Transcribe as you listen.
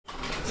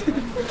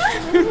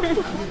Not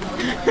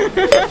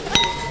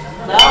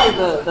like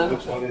the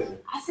Which one is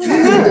it? I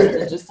said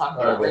to just talk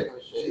about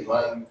regular shit.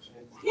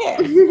 Yeah.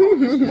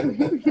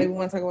 Like we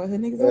want to talk about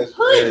hood niggas?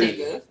 Hood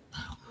niggas.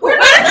 Where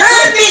the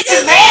hood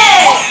niggas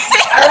at?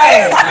 All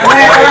right.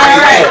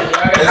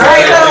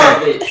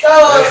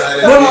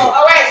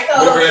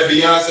 Remember that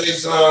Beyonce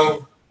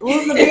song?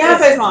 What's the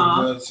Beyonce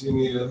song? She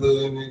need a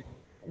hood nigga.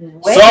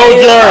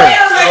 Soldier.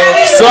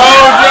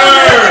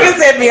 Nigga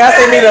said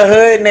Beyonce need a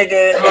hood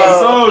nigga.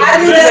 I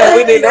need a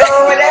hood nigga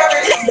or whatever.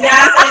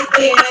 Beyonce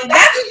said.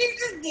 That's what you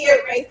just did,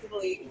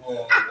 basically.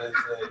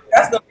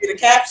 That's gonna be the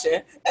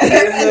caption.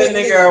 Hood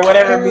nigga or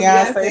whatever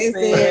Beyonce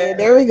said.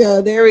 There we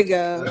go. The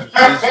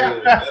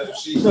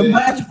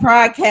Bunch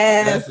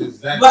Podcast.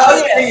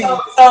 Exactly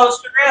so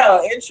Sherelle,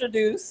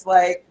 introduce,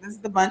 like, this is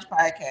the Bunch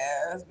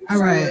Podcast. All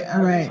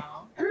right.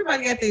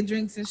 Everybody got their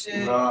drinks and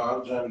shit. No,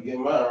 I'm trying to get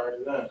mine right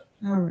now.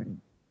 All right.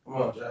 Come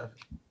on, Josh.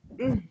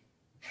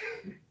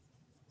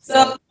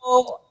 So,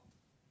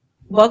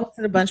 welcome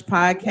to the Bunch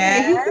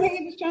Podcast. He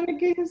was trying to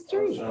get his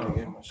drink. Get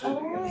your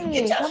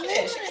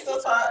shit. She ain't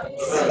so tired.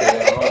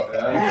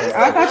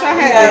 I thought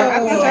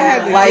y'all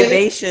had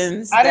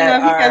libations I didn't know that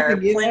if you are guys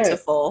could get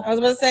plentiful. I was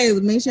about to say,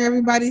 make sure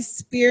everybody's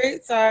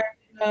spirits are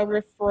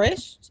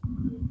refreshed.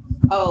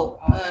 Oh,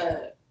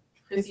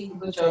 Chris, you can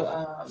put your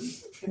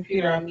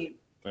computer on mute.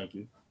 Thank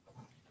you.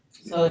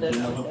 So it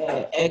doesn't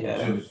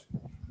echo.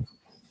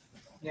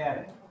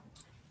 Yeah.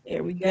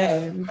 There we go.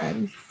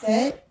 Everybody's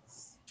set.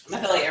 I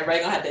feel like everybody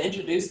gonna have to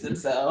introduce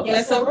themselves.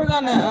 Yeah, so we're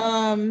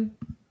gonna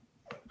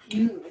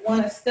you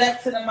want to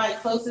step to the mic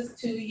closest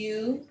to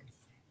you.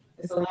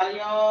 There's a lot of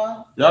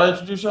y'all. Y'all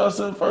introduce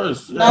yourself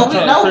first. No,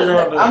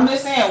 I'm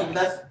just saying.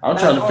 I'm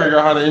trying to figure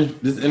out how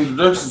this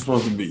introduction is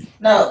supposed to be.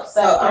 No,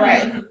 so all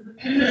right.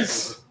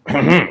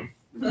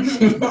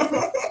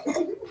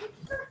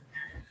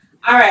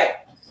 All right.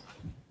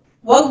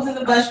 Welcome to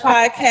the Bunch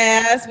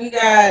Podcast. We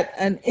got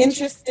an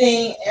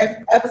interesting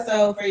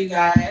episode for you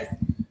guys.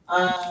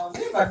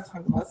 We're about to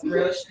talk about some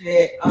real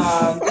shit.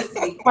 Just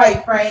to be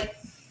quite frank.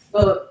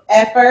 But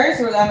at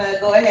first, we're going to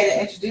go ahead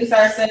and introduce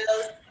ourselves.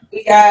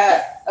 We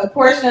got a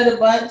portion of the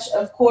bunch,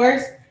 of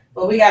course,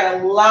 but we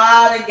got a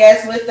lot of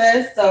guests with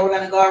us. So we're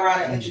going to go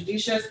around and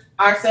introduce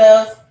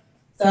ourselves.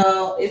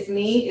 So it's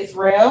me, it's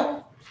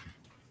Rel.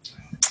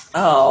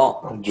 Oh.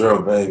 I'm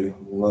Dro, baby.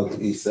 Love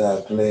the East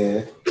Side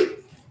player.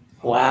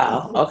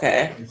 Wow.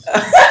 Okay.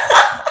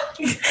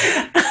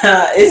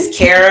 It's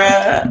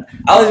Kara.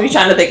 I always be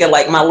trying to think of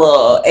like my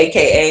little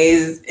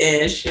AKAs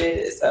and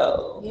shit.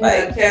 So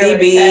like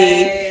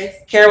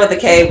CB, Kara with a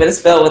K, but it's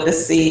spelled with a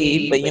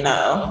C. But you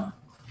know,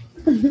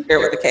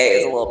 Kara with a K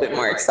is a little bit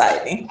more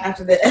exciting.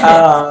 After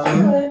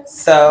that.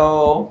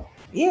 So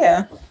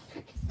yeah.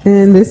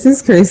 And this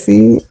is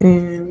Chrissy,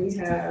 and we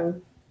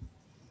have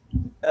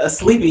a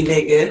sleepy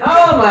nigga.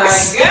 Oh my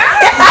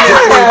god!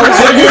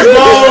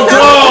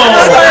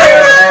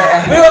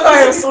 We gonna call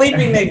him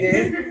sleepy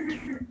nigga.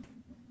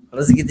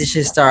 Let's get this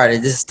shit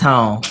started. This is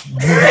Tone.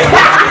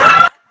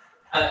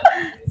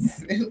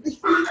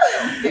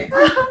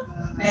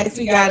 Next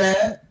we got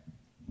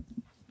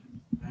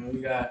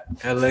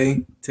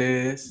LA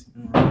Tez.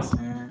 You know what I'm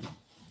saying?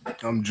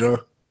 I'm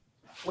Joe.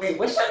 Wait,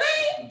 what's your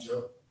name?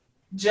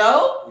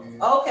 Joe?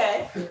 Yeah.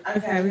 Okay.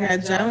 Okay, we got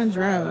Joe and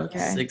Dro.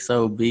 Okay.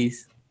 6-0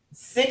 Beast.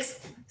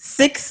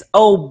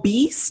 6-0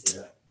 Beast.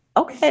 Yeah.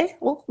 Okay.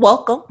 Well,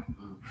 welcome.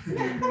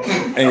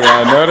 Hey,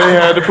 I know they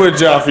had to put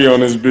Jaffe on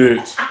this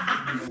bitch.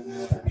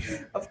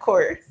 Of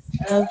course.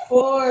 Of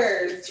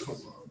course.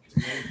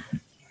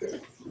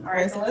 All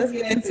right, so let's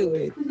get into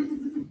it.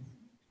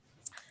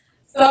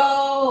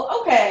 So,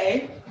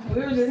 okay,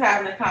 we were just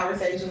having a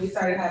conversation. We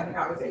started having a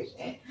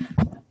conversation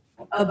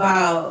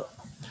about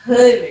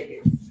hood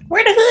niggas.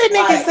 Where the hood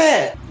niggas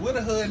at? Where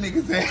the hood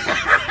niggas at?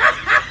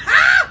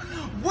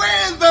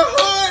 Where's the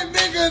hood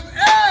niggas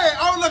at?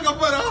 I'm looking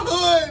for the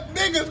hood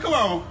niggas. Come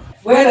on.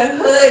 Where the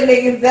hood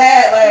niggas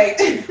at? Like,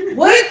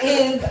 what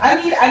is? I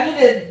need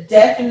a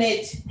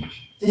definite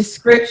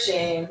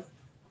description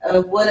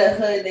of what a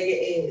hood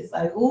nigga is.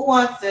 Like, who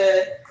wants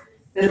to?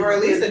 Or at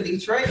least in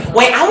Detroit.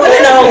 Wait, I want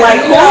to know,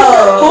 like,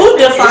 who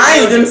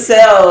defines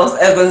themselves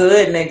as a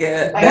hood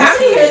nigga? Like, how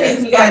many hood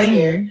niggas you got in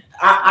here?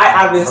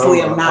 I obviously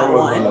am not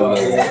one. I'm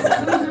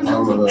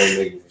a little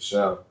nigga for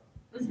sure.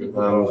 I'm just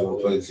gonna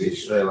play to you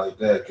straight like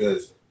that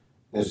because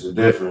there's a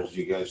difference.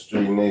 You got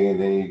street nigga,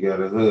 then you got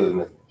a hood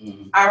nigga.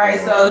 Mm-hmm. All right,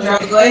 so Joe,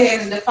 go ahead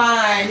and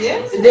define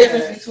the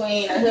difference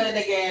between a hood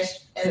nigga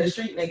and a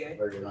street nigga.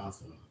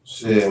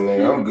 Shit,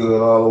 nigga, I'm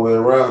good all the way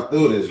around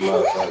through this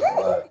motherfucker.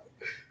 Like,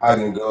 I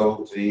can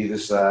go to either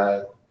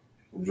side.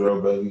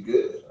 Dro, baby,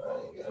 good. I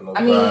ain't got no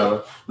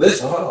problem.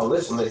 Listen, hold on,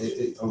 listen.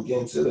 I'm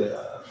getting to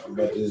that. I'm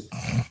about to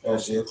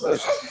answer your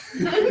question.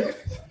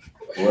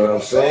 What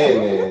I'm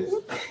saying is,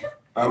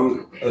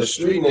 I'm a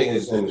street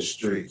nigga's in the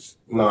streets.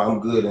 No, I'm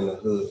good in the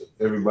hood.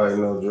 Everybody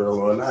knows Dro.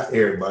 Well, not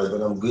everybody,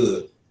 but I'm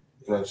good.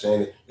 You know what I'm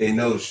saying? They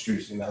know the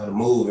streets and how to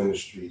move in the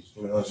streets.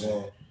 You know what I'm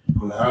saying?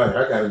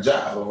 I got a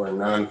job. I work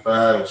 9 to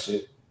 5 and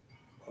shit.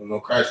 I'm no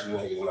crisis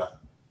niggas now.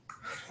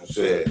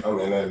 Shit, I'm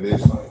in that bitch.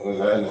 Like, what's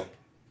happening?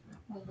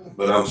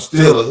 but I'm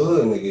still a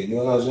hood nigga. You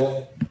know what I'm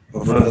saying?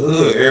 I'm from the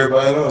hood.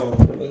 Everybody know I'm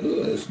from the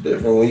hood. It's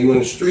different when you in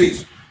the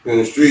streets. You in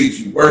the streets,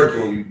 you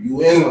working,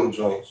 you in them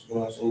joints. You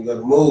know what I'm saying? You got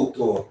to move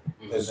to them.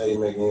 That's how you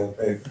making your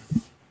paper.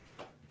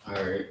 All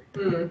right.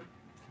 All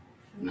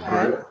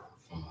right.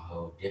 From a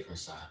whole different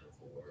side of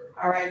the world.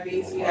 All right,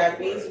 Beast. We got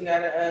Beast. We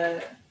got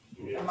a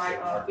mic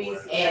on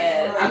Beast.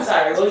 And I'm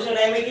sorry, what was your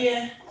name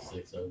again?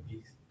 6-0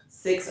 Beast.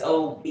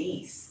 6-0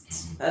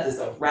 Beast. That is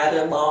a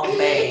rather long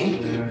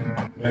name.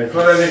 Man,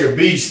 call that nigga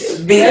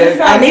Beast.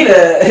 I need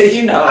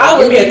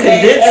give me a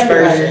condensed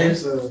version.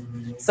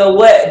 So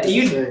what, do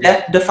you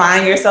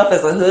define yourself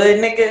as a hood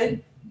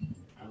nigga?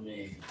 I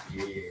mean,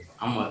 yeah,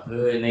 I'm a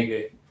hood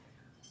nigga,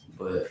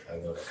 but I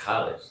go to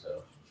college,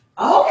 though.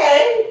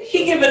 Okay,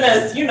 he giving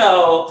us, He giving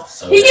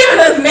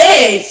us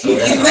meds.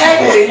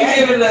 exactly. He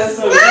giving us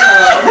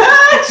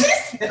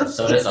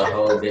So that's a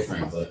whole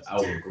different, but I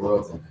would grow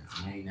up in it.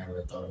 I ain't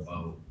never thought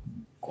about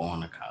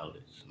going to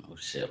college, no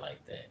shit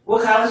like that.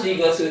 What college do you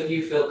go to if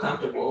you feel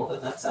comfortable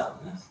enough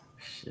telling us?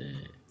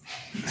 Shit,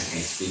 I can't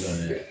speak on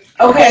that.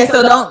 Okay,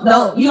 so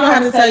don't you don't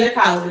have to tell your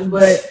college,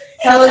 but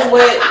tell us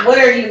what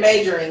are you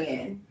majoring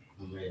in?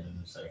 I'm majoring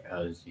in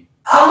psychology.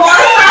 I'm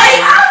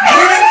right.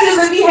 Into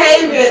the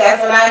behavior.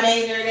 That's what I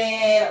majored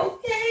in.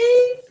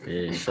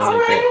 Okay. Yeah, shit All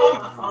like right.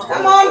 that.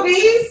 Come on,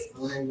 Beast.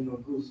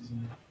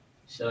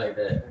 Shit like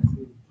that.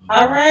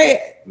 All right.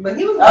 But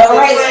he was All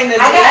right.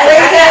 I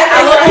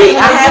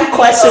have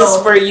questions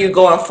for you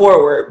going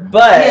forward,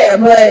 but yeah,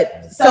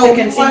 but so to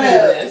continue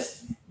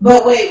this.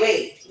 But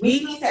wait.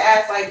 We need to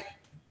ask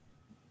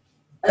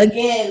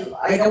again.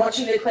 I want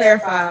you to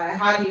clarify.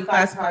 How do you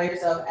classify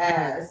yourself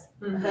as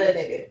a hood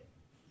nigga?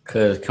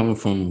 Cause coming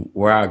from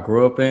where I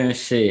grew up in,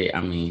 shit.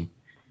 I mean,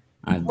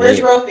 Where'd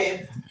you grow up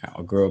in?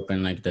 I grew up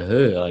in like the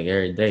hood, like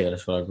every day.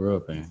 That's what I grew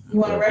up in. You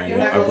want to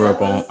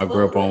I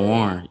grew up on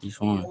Warren,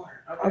 East Warren.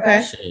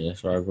 Okay. Shit,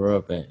 that's where I grew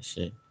up at.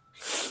 Shit,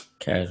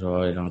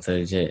 casual, don't tell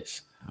the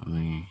Jets.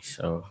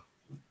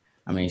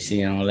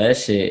 Seeing all that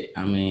shit.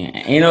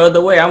 Ain't no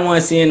other way. I want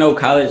to see no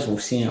college. We're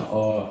seeing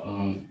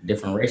all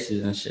different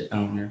races and shit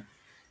down there.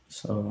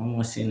 So I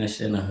want to see that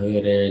shit in the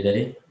hood every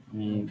day.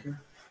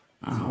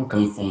 I'm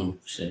coming from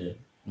shit.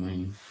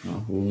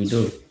 What we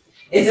do.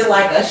 Is it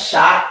like a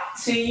shock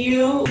to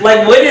you?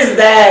 Like, what does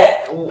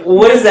that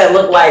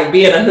look like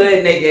being a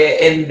hood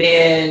nigga and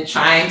then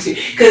trying to?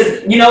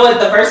 Because you know what,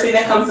 the first thing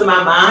that comes to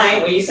my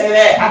mind when you say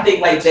that, I think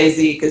like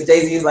Jay-Z, because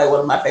Jay-Z is like one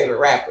of my favorite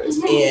rappers.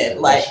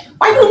 And like,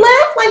 why you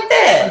laugh like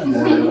that?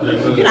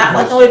 You're not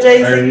fucking with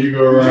Jay-Z. Hey, you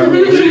go around.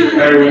 Hey,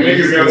 when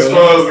niggas got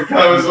exposed to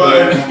college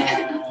life.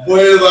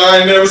 Boys, I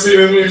ain't never seen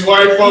as many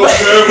white folks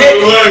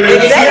ever.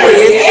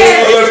 Exactly.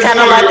 It's kind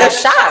of like a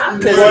shock.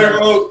 White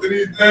folks and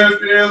these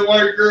nasty ass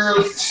white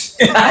girls.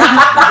 These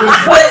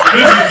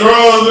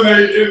drawers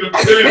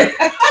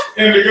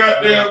in the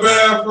goddamn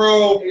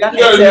bathroom. You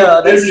gotta be in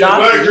the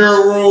black girl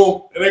room,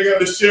 and they got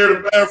to share the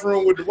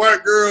bathroom with the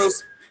white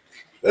girls.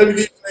 They be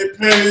getting their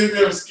panties, they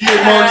have skid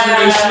marks and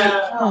that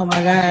shit. Oh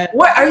my god.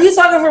 What are you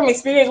talking from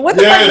experience? What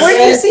the fuck? Where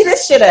do you see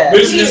this shit at?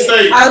 Michigan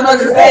State. I was about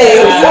to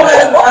say,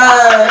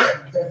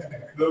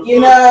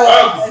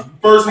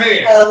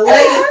 firsthand. A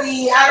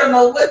legacy, I don't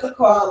know what to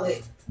call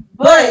it.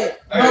 But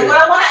what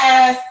I want to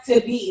ask to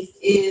Beast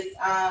is,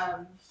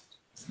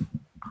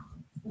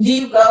 do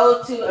you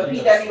go to a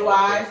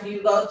PWI? Do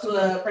you go to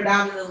a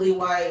predominantly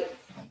white?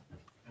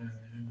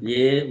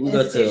 Yeah, we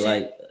go to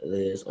like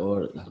this,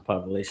 or the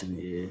population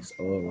is,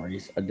 or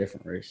race, a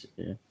different race,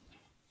 yeah.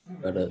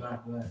 Or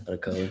the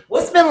color.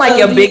 What's been like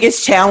your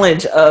biggest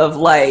challenge of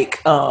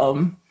like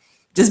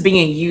just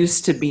being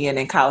used to being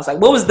in college? Like,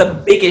 what was the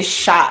biggest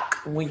shock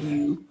when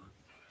you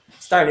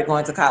started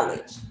going to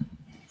college?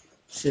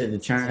 Shit, the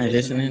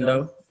transitioning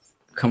though,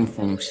 come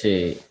from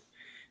shit,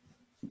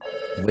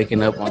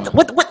 waking up on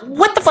what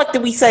the fuck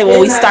did we say when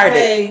we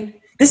started?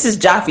 This is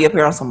Jaffe up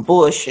here on some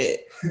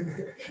bullshit.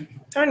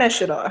 Turn that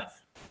shit off.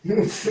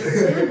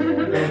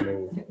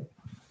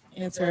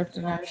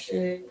 Interrupting our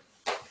shit.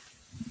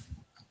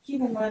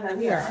 Keep in mind that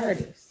we are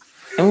artists.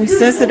 And we're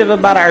sensitive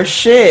about our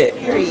shit.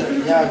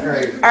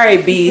 All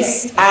right,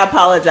 Beast. I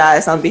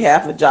apologize on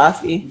behalf of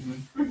Jaffe.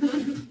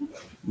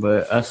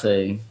 But I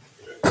say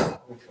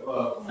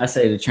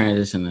the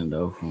transitioning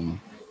though,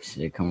 from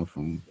shit coming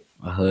from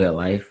a hood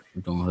life,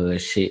 doing hood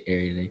shit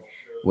every day,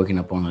 waking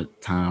up on a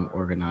time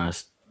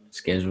organized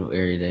schedule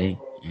every day,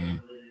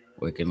 and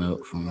waking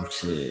up from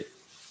shit.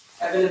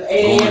 Having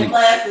 8 a.m.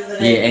 classes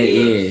and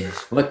yeah.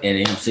 Fuck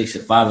 8 a.m. 6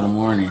 at 5 in the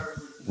morning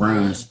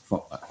runs.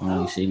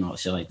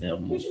 Shit like that.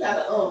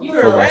 You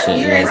were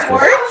in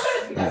sports?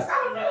 Yeah.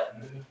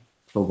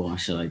 Football and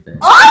shit like that.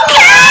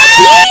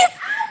 Okay.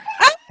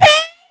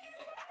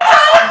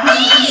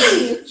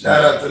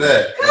 Shout out to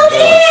that.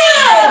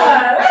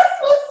 That's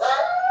what's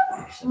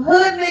up.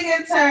 Hood nigga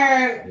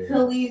turned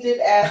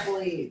collegiate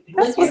athlete.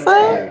 That's what's up.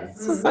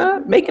 That's what's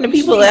up. Making the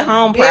people at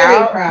home Very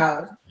proud.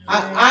 proud.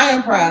 I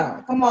am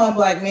proud. Come on,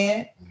 black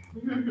man.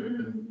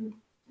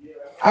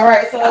 All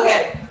right, so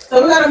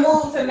we're gonna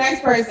move to the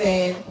next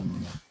person.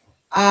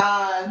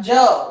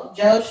 Joe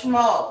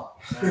Schmo.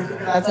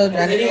 I told you.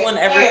 Has anyone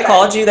ever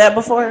called you that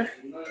before,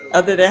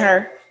 other than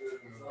her?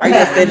 Are you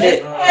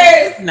offended?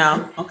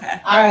 No. Okay.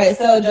 All right.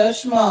 So Joe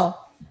Schmo,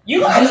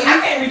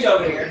 I can't reach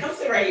over here. Come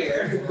sit right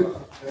here.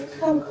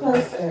 Come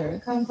closer.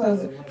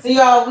 So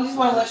y'all, we just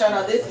want to let y'all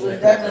know this was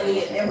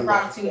definitely an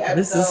impromptu episode.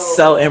 This is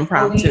so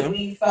impromptu.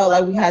 We felt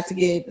like we had to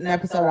get an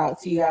episode out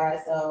to you guys,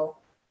 so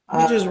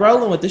we just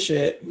rolling with the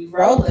shit. We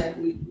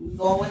rolling. We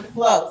going with the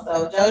flow.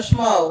 So Joe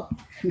Schmo,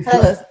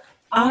 tell us,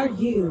 are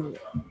you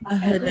a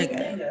hood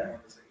nigga?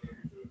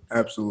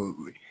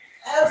 Absolutely.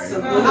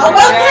 Absolutely. Oh,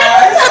 well,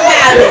 tell us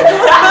about it.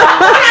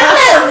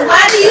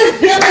 Why do you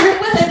feel like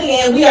we're hood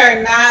nigga? And we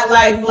are not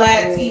like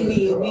Black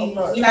TV. We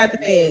not the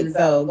feds.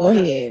 So go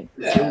ahead.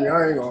 I ain't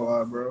gonna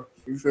lie, bro.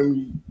 You feel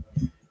me?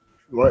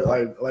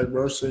 Like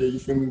bro said, you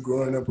feel me?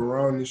 Growing up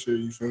around this shit,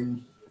 you feel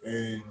me?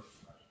 And you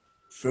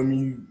feel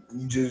me?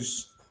 You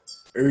just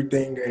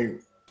everything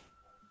ain't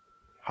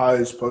how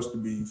it's supposed to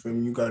be. You feel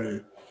me? You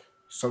gotta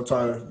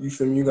sometimes you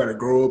feel me? You gotta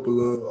grow up a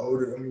little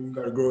older. I mean, you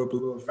gotta grow up a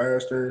little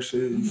faster and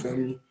shit. You feel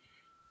me?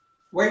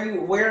 Where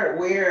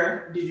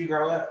did you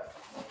grow up?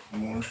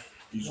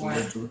 East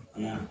Side.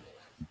 Yeah.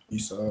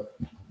 East Side.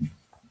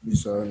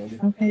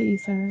 Nigga. Okay,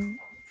 East Side.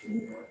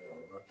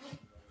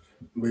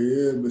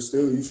 But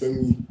still, you feel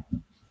me?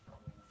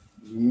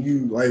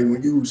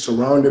 When you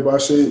surrounded by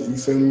shit, you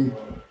feel me?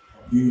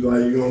 You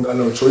don't got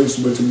no choice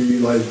but to be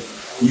you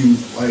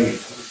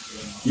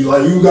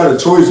got a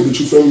choice, but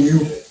you feel me?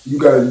 You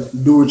gotta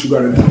do what you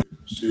gotta do.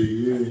 Shit,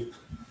 yeah.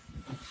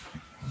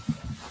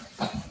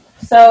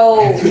 So,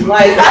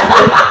 like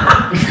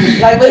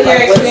with your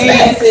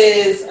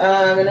experiences, in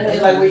the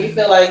hood, like where you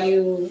feel like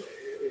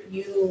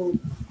you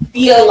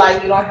feel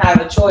like you don't have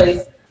a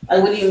choice.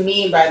 Like, what do you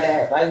mean by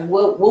that? Like,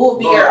 what would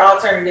be your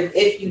alternative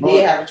if you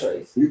did have a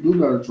choice? You do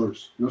got a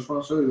choice. That's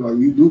what I say. Like,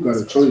 you do got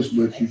a choice,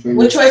 but you feel me?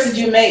 What choice did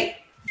you make?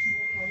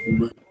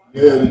 But,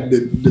 yeah,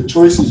 the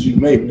choices you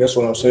make. That's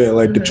what I'm saying.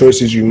 Like, the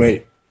choices you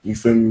make. You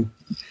feel me?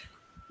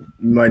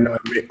 You might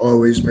not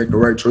always make the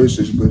right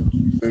choices, but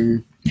you feel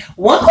me?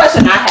 One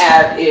question I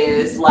have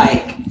is,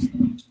 like,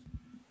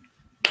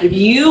 if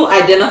you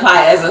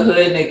identify as a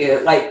hood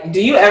nigga, like,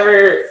 do you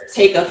ever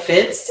take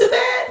offense to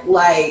that?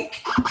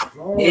 Like,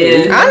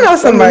 I know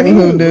somebody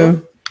who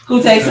do.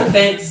 Who takes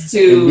offense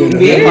to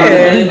being part of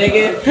a hood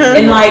nigga?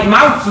 And, like,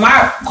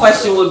 my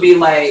question would be,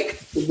 like,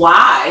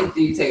 why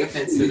do you take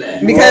offense to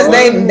that? Because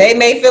they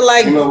may feel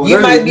like you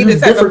might be the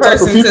type of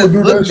person to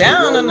look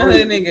down on the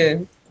hood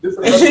nigga.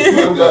 That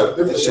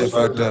shit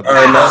fucked up. All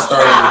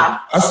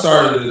right, I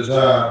started a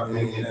job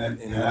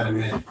and I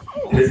met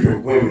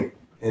different women,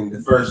 and the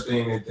first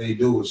thing that they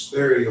do is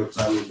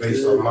stereotype me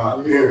based on my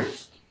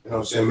appearance. You know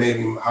what I'm saying?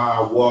 Maybe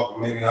how I walk,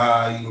 maybe how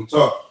I even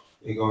talk.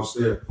 They gonna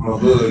stare. I'm a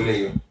hood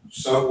nigga,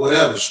 some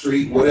whatever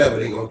street, whatever.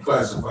 They gonna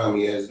classify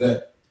me as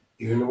that.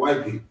 Even the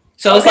white people.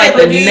 So it's like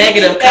the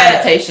negative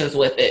connotations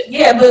with it.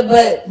 Yeah,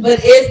 but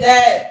is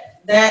that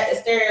a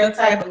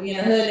stereotype of being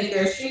a hood nigga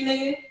or a street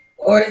nigga?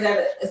 Or is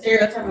that a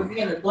stereotype of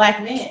being a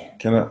black man?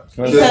 Because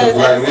at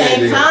the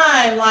same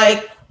time,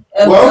 like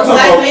a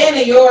black man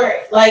in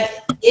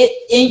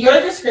your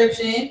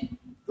description,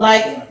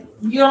 like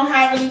you don't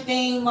have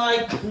anything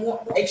like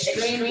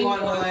extreme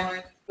going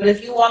on. But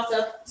if you walked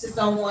up to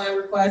someone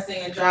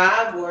requesting a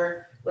job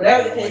or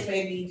whatever the case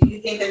may be, do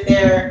you think that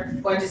they're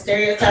going to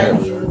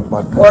stereotype you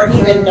or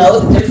even know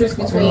the difference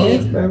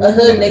between a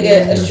hood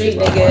nigga, a street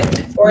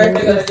nigga, or if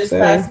they're going to just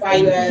classify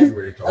you as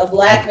a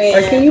black man?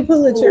 Or can you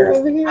pull a chair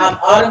over here? I'm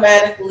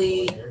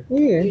automatically,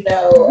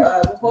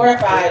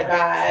 horrified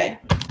by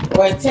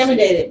or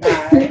intimidated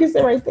by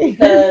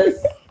because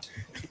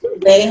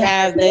they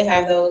have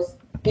those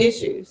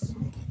issues.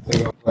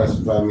 They're going to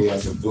classify me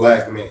as a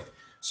black man.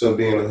 So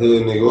being a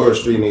hood nigga or a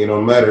street nigga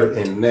don't matter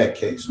in that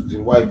case. The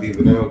white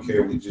people, they don't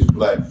care. We just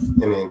black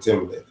and they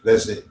intimidated.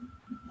 That's it.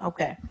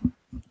 Okay.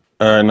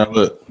 All right, now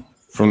look,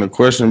 from the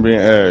question being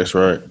asked,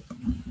 right?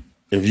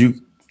 If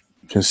you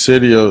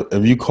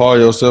call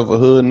yourself a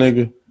hood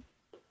nigga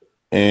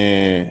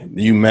and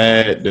you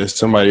mad that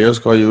somebody else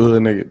call you a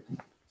hood nigga,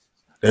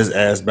 that's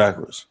ass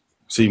backwards.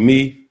 See,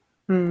 me,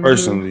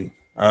 personally,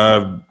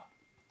 I've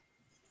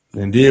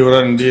did what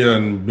I did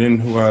and been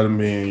who I done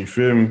been, you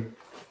feel me?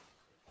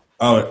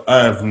 I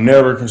have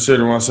never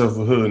considered myself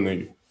a hood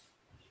nigga.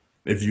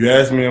 If you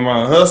ask me, am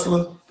I a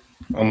hustler?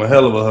 I'm a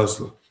hell of a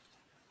hustler.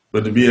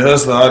 But to be a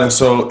hustler, I done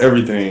sold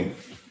everything.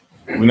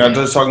 We're not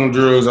just talking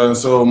drugs. I done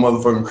sold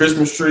motherfucking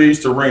Christmas trees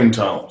to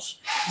ringtones.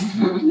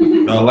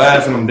 Y'all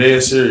laughing, I'm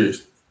dead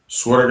serious.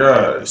 Swear to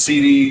God.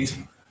 CDs.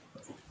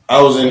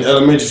 I was in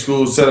elementary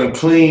school selling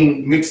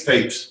clean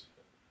mixtapes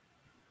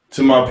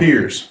to my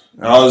peers.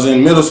 I was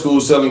in middle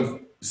school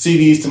selling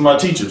CDs to my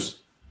teachers.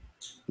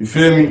 You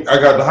feel me? I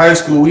got to high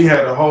school, we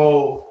had a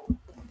whole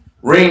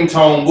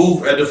ringtone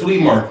booth at the flea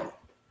market.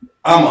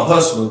 I'm a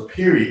hustler,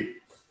 period.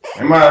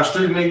 Am I a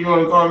street nigga? You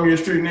want to call me a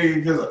street nigga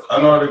because I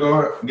know how to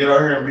go get out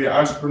here and be an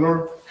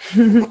entrepreneur?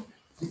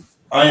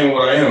 I am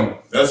what I am.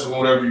 That's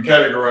whatever you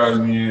categorize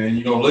me in, and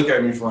you don't look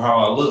at me for how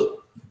I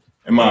look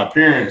and my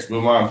appearance, but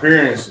my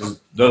appearance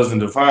doesn't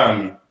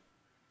define me.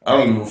 I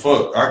don't give a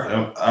fuck.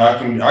 I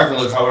can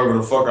look however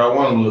the fuck I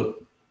want to look.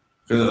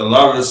 Because a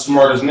lot of the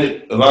smartest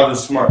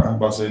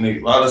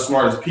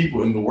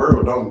people in the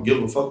world don't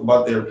give a fuck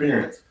about their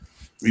appearance.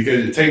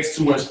 Because it takes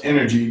too much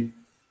energy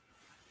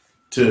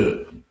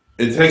of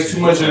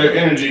their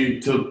energy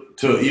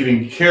to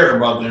even care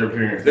about their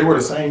appearance. They wear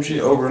the same shit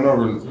over and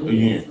over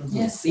again.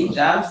 Yeah, Steve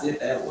Jobs did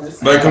that.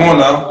 Like, come on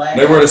now.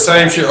 They wear the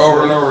same shit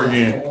over and over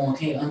again.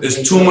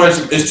 It's too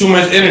much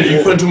energy.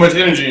 You're putting too much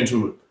energy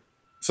into it.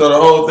 So the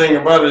whole thing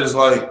about it is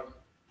like,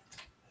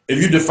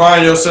 if you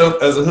define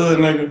yourself as a hood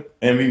nigga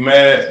and be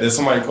mad that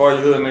somebody call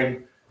you hood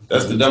nigga,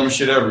 that's the dumbest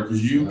shit ever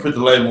because you put the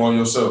label on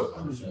yourself.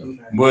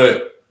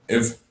 But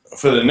if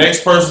for the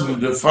next person to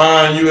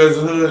define you as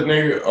a hood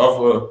nigga off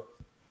of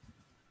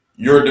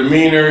your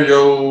demeanor,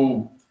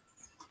 your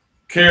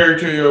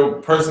character,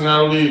 your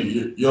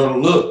personality, your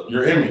look,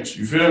 your image,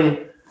 you feel me?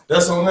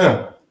 That's on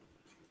them.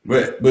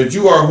 But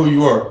you are who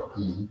you are.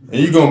 And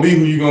you're going to be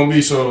who you're going to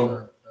be,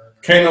 so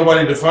can't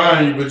nobody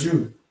define you but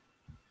you.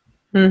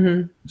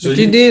 Mm-hmm. So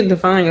you did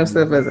define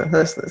yourself as a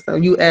hustler, so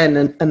you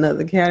add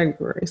another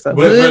category. So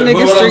but what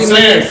I'm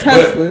saying,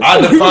 but I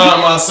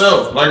define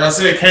myself. Like I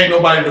said, can't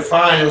nobody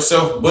define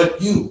yourself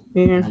but you.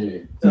 Yeah.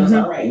 So it's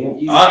all right.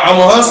 I'm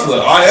a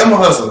hustler. I am a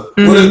hustler.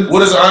 Mm-hmm.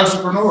 What is an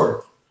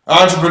entrepreneur? An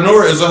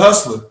entrepreneur is a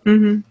hustler.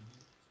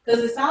 Because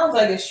it sounds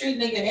like a street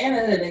nigga and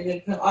a hood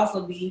nigga can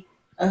also be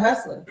a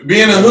hustler.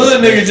 Being a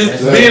hood nigga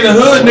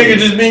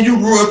just mean you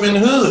grew up in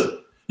the hood.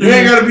 You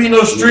ain't gotta be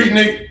no street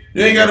nigga.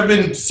 You ain't gotta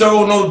been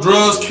sold no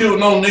drugs, killed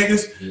no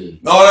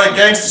niggas, all that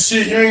gangster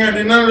shit. You ain't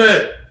gotta do none of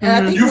that.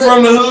 You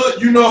from the hood,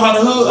 you know how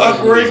the hood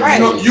operates. Right.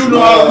 You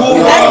know how to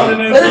move around.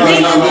 But the thing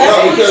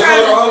is,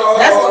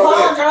 that's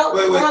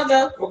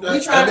what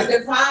we're trying to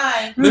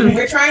define.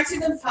 We're trying to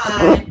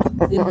define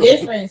the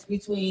difference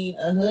between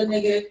a hood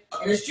nigga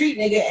and a street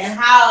nigga and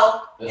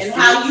how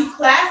you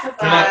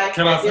classify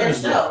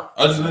yourself.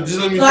 Just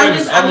let me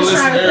finish. I'm just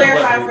trying to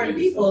clarify for the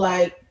people,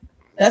 like.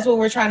 That's what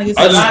we're trying to get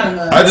to the bottom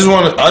of. I just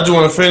want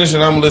to finish,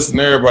 and I'm listening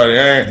to everybody.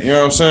 You know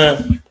what I'm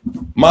saying?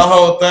 My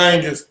whole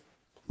thing is,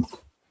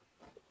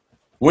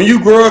 when you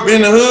grow up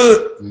in the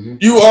hood,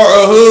 you are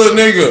a hood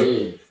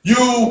nigga.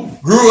 You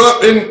grew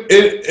up in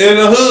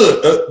a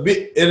hood.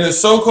 In a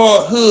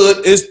so-called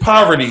hood is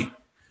poverty.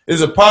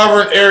 It's a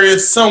poverty area,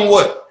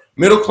 somewhat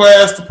middle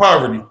class to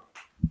poverty.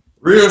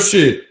 Real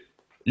shit.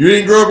 You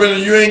didn't grow up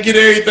you ain't get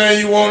everything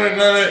you wanted,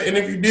 none of that. And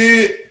if you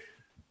did,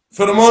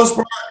 for the most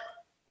part.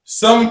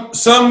 Some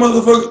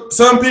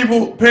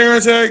people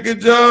parents had a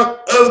good job.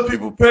 Other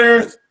people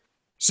parents,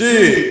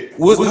 shit,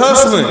 was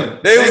hustling.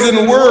 They was in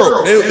the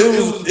world. It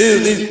was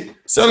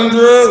selling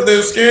drugs. They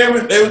was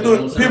scamming. They was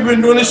doing. People been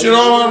doing this shit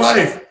all my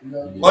life,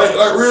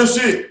 like real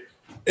shit.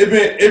 It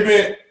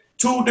been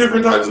two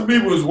different types of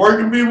people. It's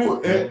working people,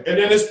 and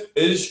then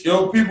it's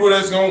people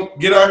that's gonna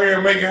get out here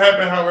and make it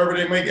happen. However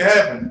they make it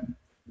happen.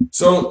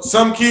 So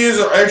some kids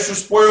are extra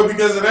spoiled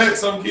because of that.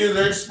 Some kids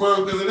are extra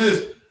spoiled because of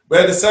this.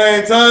 But at the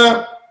same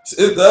time.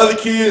 If the other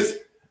kids,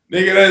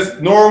 nigga, that's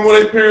normal,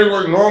 their parents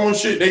work normal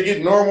shit, they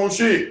get normal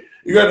shit.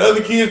 You got the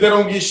other kids that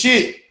don't get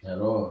shit. At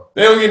all.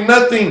 They don't get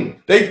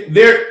nothing.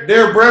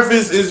 Their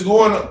breakfast is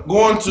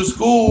going to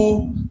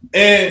school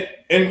and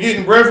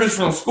getting breakfast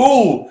from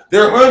school.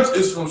 Their lunch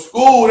is from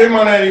school. They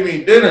might not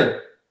even eat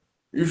dinner.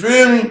 You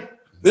feel me?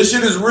 This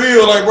shit is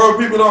real. Like, bro,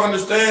 people don't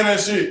understand that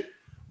shit.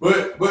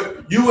 But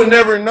you would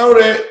never know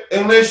that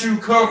unless you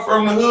come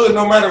from the hood,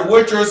 no matter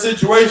what your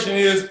situation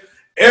is.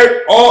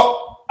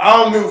 I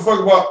don't give a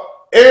fuck about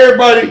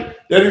everybody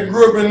that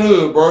grew up in the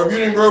hood, bro. If you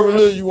didn't grow up in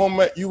the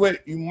hood,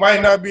 you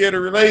might not be able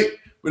to relate.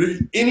 But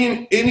if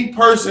any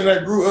person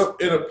that grew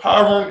up in a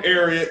poverty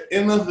area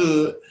in the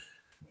hood,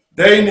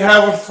 they didn't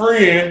have a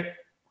friend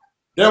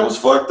that was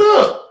fucked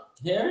up.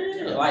 Yeah.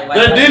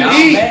 That didn't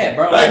eat. Bad,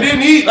 bro.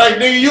 Didn't eat. Like,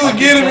 nigga, you would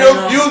get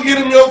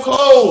him your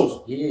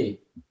clothes. Yeah.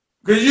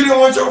 Cause you didn't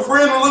want your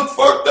friend to look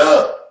fucked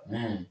up.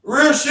 Man.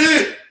 Real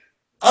shit.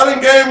 I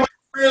done gave my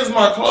friends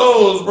my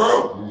clothes,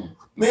 bro.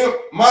 Man,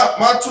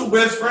 my two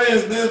best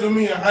friends lived with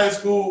me in high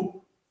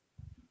school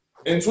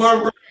in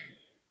 12th grade.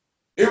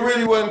 It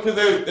really wasn't because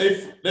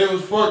they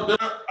was fucked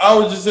up. I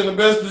was just in the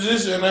best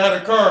position and I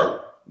had a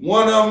car.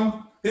 One of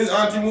them, his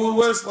auntie moved to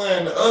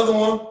Westland. The other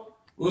one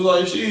was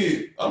like,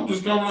 shit, I'm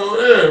just coming over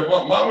there.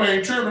 Mama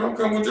ain't tripping, I'm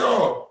coming with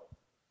y'all.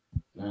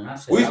 Man,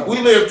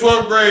 we lived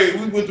 12th grade.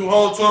 We went through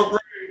whole 12th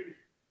grade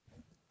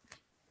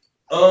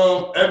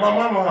at my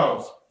mama's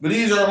house. But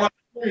these are my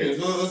friends.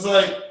 So it's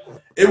like,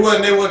 they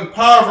wasn't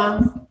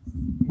poverty,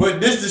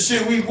 but this the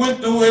shit we went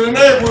through in the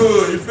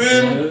neighborhood. You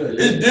feel me?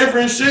 It's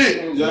different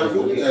shit.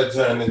 John, we gotta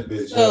turn this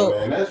bitch up,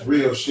 man. That's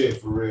real shit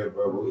for real,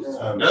 bro.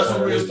 That's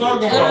what we was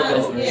talking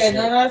about.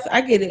 Yeah,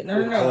 I get it.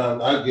 No.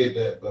 I get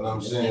that, but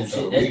I'm saying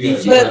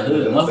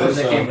motherfuckers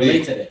that can't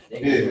relate to that.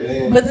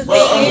 Yeah, but the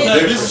thing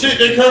is, this shit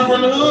they come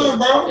from the hood,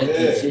 bro.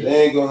 Yeah,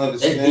 they ain't gonna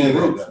understand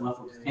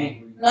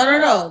it.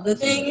 No. The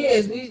thing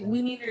is,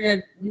 we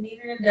needed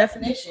a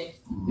definition.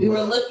 We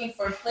were looking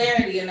for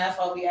clarity, and that's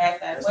why we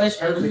asked that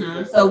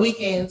question, so we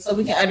can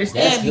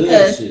understand.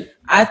 Because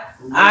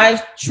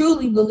I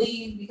truly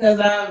believe,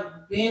 because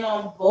I've being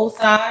on both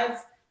sides.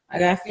 I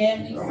got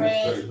family,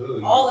 friends,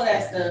 all of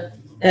that stuff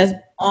that's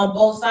on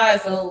both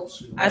sides. So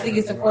I think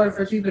it's important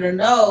for people to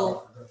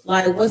know,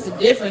 like, what's the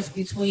difference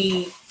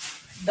between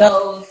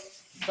those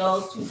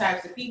two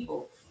types of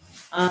people.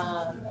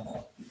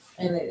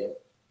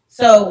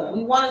 So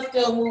we want to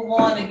still move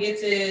on and get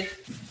to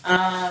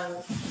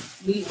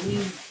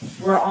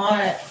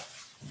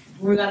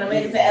we're gonna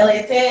make it to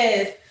LA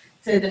Tez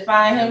to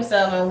define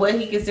himself and what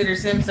he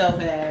considers himself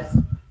as.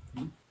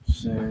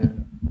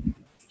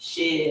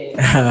 Shit.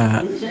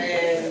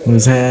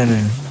 What's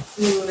happening?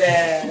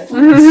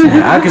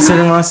 I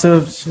consider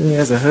myself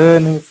as a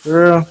hood nigga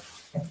for real.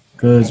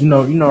 Cause you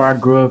know where I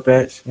grew up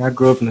at. I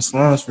grew up in the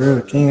slums for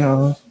real, King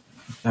House.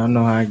 Y'all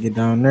know how I get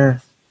down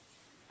there.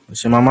 But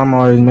shit, my mama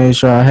always made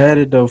sure I had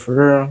it though, for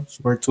real.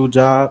 She worked 2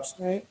 jobs.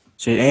 Right.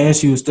 Shit, and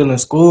she was still in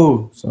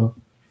school. So,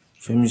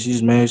 feel me, she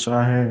just made sure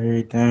I had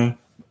everything.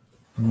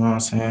 You know what I'm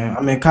saying?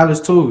 I'm in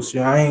college too.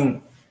 So I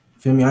ain't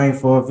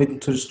fall victim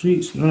to the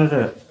streets, none of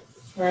that.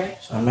 Right.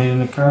 So I made it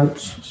in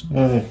college.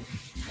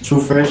 True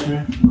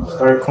freshman,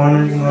 third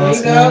corner, you know what I'm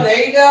saying?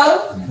 There you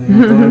go.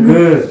 Doing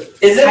good.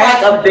 Is it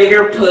like a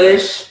bigger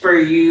push for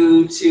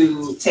you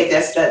to take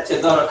that step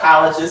to go to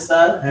college and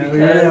stuff? Hell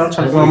yeah, I'm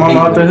trying to get my mama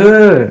out the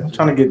hood. I'm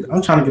trying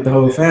to get the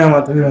whole fam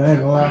out the hood. I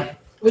ain't gonna lie.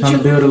 Trying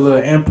to build a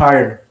little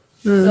empire.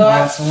 So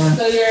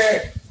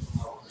you're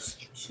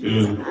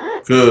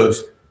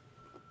because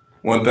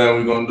one thing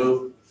we're gonna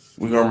do,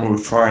 we're gonna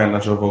remove trying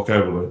out your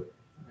vocabulary.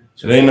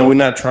 So they know we're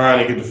not trying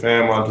to get the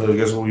fam out the hood.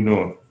 Guess what we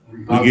doing?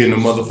 We getting the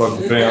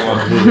motherfucking fam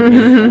out the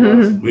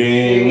hood. We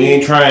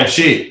ain't trying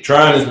shit.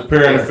 Trying is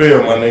preparing to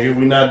fail, my nigga.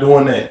 We not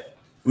doing that.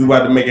 We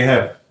about to make it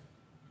happen.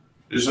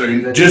 Just so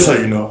you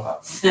know.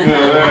 Feel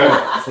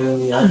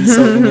me? I be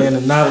soaking in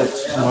the knowledge.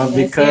 My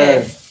big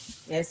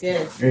cuz. Yes.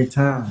 Every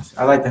time.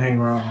 I like to hang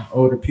around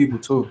older people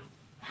too.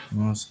 You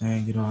know what I'm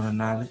saying? Get all the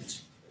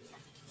knowledge.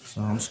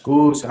 So I'm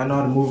schooled, so I know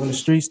how to move in the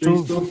streets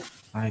too.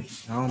 Like,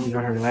 I don't be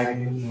out here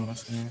lacking, you know what I'm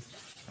saying?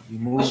 I be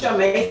moving. What's your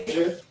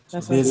major?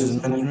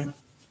 Business management.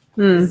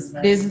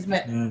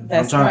 Businessman. Yeah.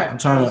 I'm trying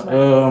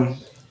to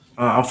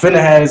I'm finna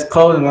have this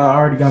clothing. I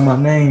already got my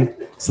name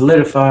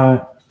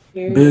solidified.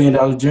 $1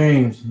 billion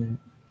dreams.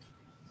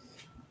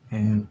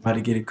 And about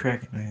to get it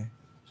cracking, man.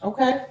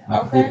 Okay.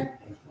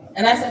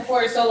 And that's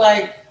important. So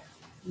like,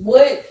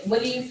 what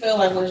do you feel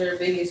like was your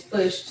biggest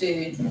push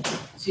to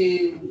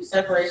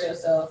separate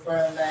yourself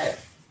from that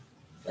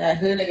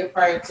hood nigga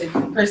part to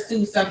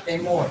pursue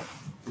something more?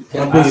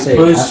 I say.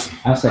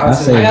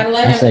 I gotta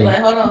let him say.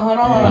 Hold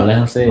on. Let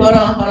him say. Hold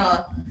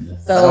on.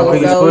 So we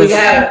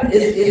got.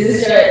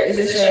 Is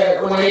this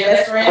your one of your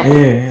best friends?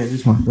 Yeah,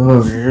 this my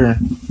dog right here.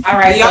 All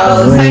right,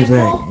 y'all the same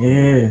school?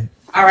 Yeah.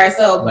 All right,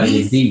 so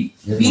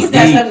Beast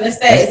got something to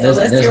say. So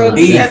let's hear what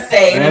Beast has to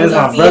say. That's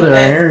my brother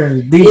right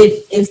here.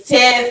 If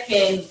Ted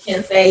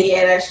can say,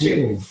 yeah, that's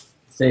true.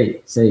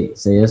 Say.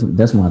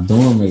 That's my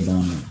dorm mate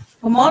down there.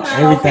 Come on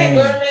now, okay,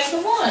 dorm mate,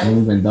 come on.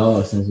 We've been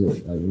dogs since we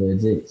like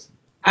legit.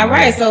 All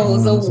right, so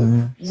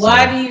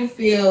why do you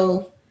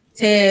feel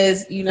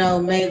Tez, made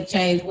the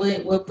change?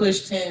 What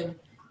pushed him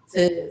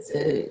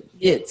to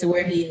get to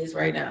where he is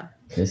right now?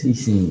 Because he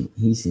seen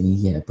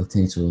he had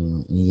potential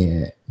and he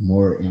had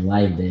more in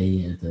life that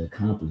he had to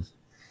accomplish.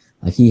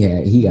 Like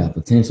he got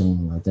potential,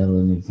 like that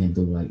little nigga can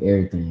do like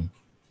everything.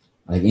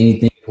 Like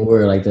anything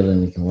for like that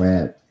little nigga can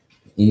rap.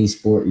 Any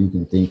sport you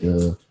can think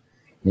of,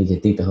 he can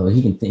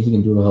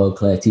do the whole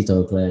class, teach the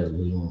whole class, but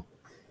he won't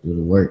do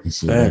the work and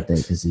shit like that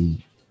because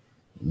he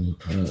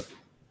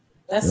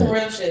that's some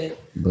real shit.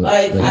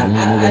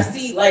 I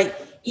see, like,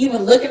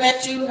 even looking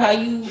at you, how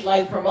you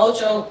like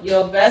promote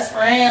your best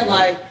friend,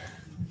 like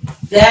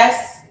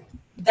that's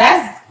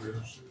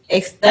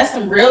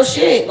some real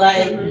shit.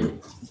 Like,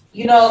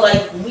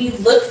 like we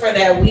look for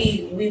that.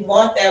 We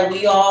want that.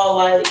 We all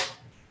like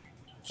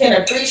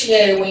can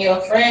appreciate it when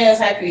your friends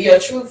your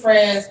true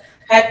friends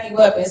hype you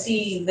up and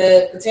see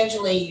the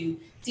potential in you,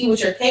 see what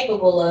you're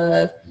capable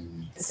of.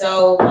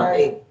 So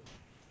like,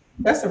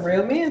 that's a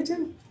real man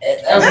too.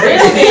 A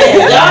real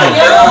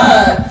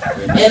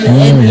man,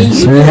 and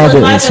you was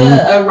like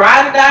a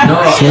ride or die.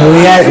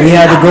 We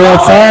had to grow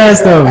up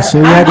fast though.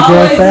 We had to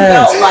grow up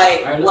fast.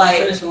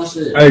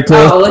 Hey, Cuz,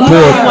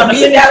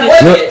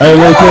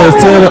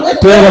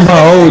 tell them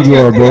how old you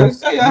are, bro.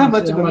 Show y'all how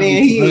much of a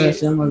man he is.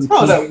 Hold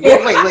up, wait.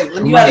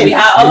 Let me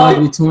I might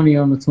be 20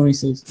 on the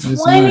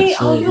 26th. 20?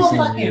 Oh, you a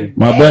fucking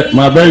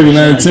my baby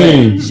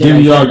 19. Give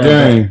me your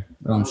game.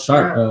 But I'm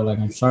sharp though, like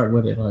I'm sharp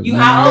with it. Like, you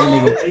how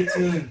old?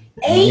 18.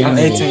 18. I'm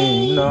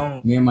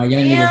 18, Me and my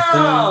young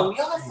nigga.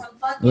 Y'all some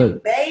fucking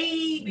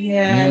baby.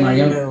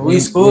 Yeah. We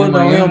school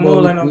though. We don't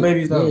move like no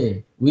babies though.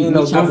 Yeah. We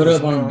chop it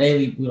up on a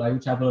daily. We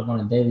chop it up on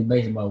a daily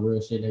basis about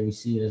real shit that we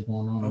see that's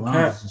going on around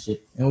us and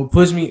shit. And what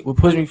pushed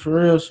me for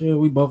real shit.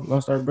 We both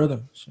lost our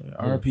brother.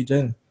 R.I.P.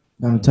 Jalen.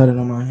 Got him tatted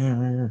on my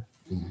hand right here.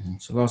 Mm-hmm.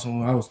 So lost him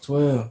when I was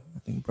 12. I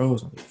think bro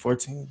was like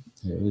 14.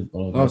 Yeah, we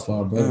both lost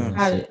our brother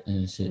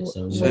and shit.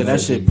 So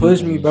that shit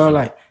pushed me, bro.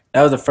 Like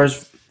that was the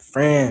first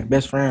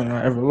best friend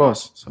I ever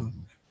lost. So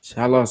shit,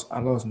 I lost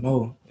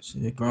Mo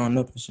shit, growing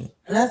up and shit.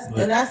 And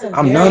that's a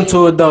I'm numb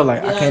to it though.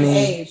 Like I can't even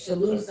age to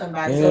lose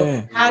somebody.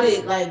 Yeah. So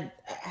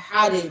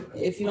how did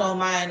if you don't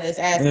mind us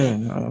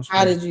asking,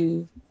 how did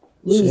you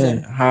lose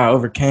him? How I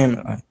overcame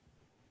it, like.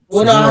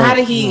 Well, no, how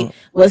did he?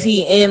 Was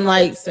he in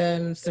like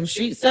some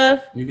street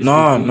stuff?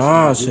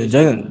 No, shit.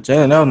 Jalen,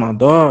 that was my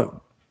dog.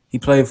 He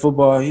played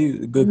football. He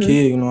was a good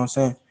kid. You know what I'm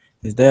saying?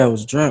 His dad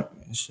was drunk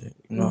and shit.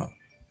 You know,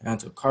 got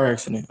into a car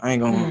accident. I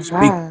ain't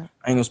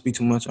gonna speak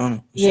too much on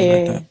it.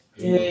 Shit like that.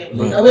 Yeah.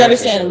 But, we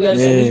understand. Yeah,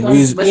 we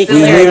was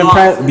leaving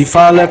practice.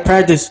 Before I left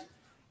practice,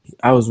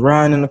 I was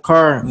riding in the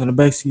car in the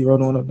backseat,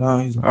 rolling one up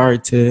down. He's like, "All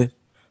right, Ted."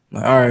 I'm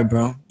like, "All right,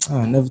 bro."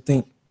 I never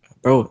think,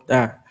 bro,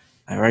 died.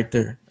 Like right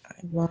there.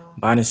 Wow.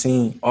 But I done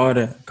seen all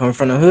that coming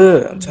from the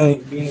hood. I'm telling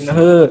you, being in the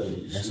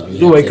hood,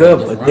 you wake up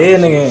a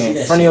dead nigga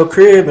in front of your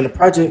crib in the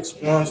projects.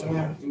 You know what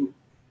I'm saying?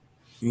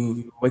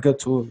 You wake up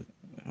to it. You know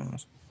what I'm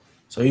saying?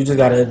 So you just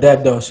gotta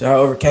adapt though. Shit, I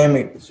overcame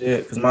it.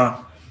 Shit, cause my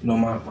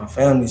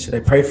family, shit,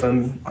 they pray for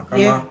me. My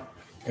grandma,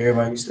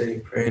 everybody stay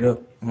prayed up.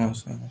 You know what I'm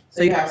saying?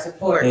 So you have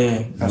support.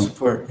 Yeah, I have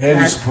support.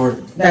 Heavy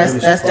support. That's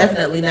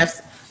definitely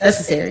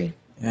necessary.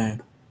 Yeah,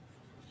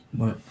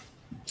 but.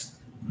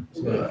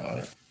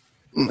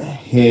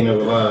 He ain't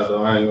never lied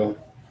though. I ain't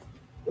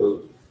gonna.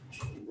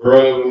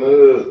 Growing up in the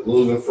hood,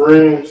 losing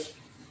friends,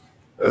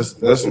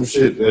 that's some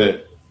shit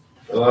that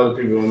a lot of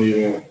people don't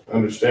even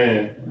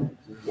understand.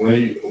 When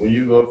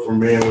you go from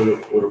being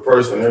with a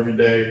person every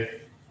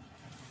day,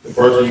 the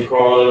person you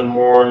call in the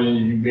morning,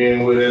 you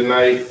being with at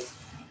night,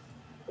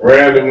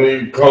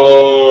 randomly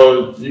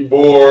call, you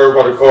bored,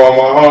 about to call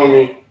my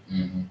homie,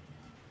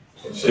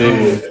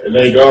 shit, and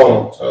they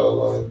gone.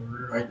 So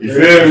like, you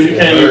feel me? You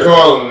can't even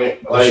call them.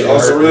 Like on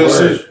some real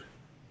shit.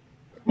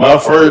 My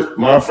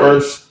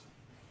first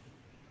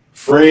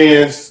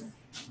friends,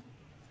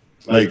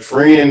 like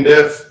friend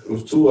death,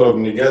 was two of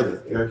them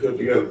together. They got killed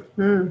together.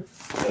 And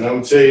I'm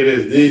gonna tell you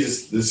this: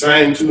 these the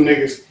same two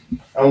niggas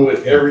I'm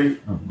with every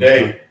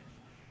day,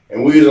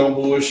 and we was on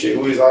bullshit.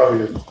 We was out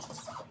here.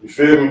 You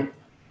feel me?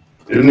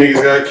 Them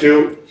niggas got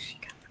killed.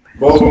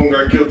 Both of them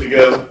got killed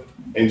together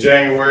in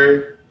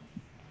January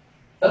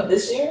of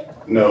this year.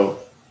 No.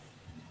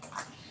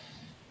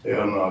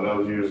 Hell no, that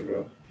was years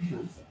ago.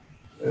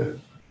 Yeah.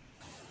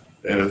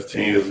 That was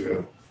 10 years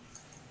ago.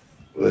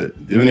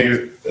 But them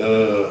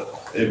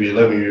niggas, it'd be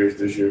 11 years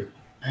this year.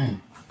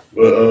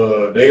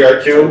 But they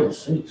got killed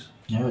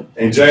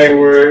in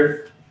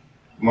January.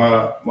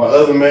 My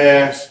other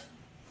man's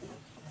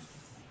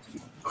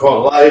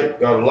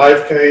got a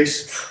life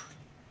case.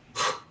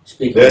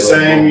 That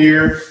same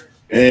year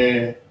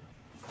in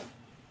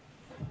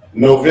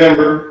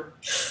November,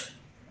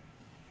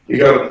 he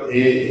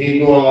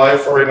doing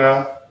life right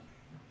now.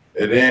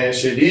 And then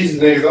shit, these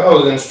niggas I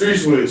was in the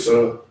streets with,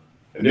 so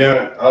and then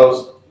I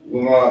was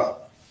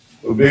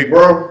with Big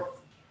Bro.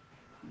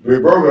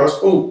 Big Bro got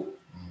spooked.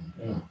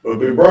 But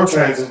Big Bro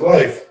changed his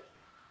life.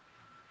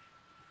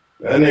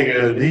 That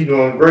nigga, he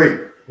doing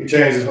great. He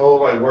changed his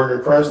whole life,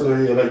 working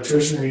Chrysler, he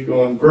electrician, he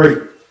doing great.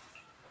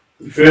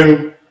 You feel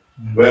me?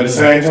 But at the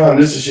same time,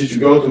 this is shit you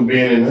go through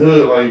being in the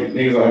hood, like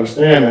niggas don't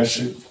understand that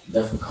shit.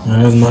 That's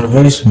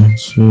motivation.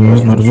 Sure,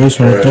 that's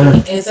motivation right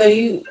there. And so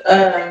you,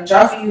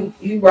 Joffy,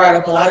 you brought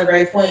up a lot of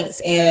great points.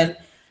 And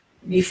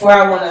before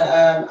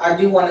I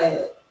do want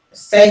to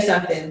say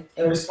something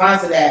in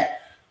response to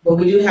that. But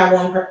we do have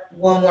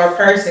one more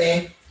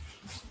person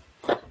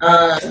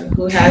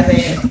who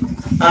hasn't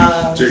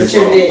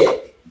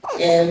contributed,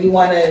 and we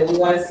want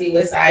to see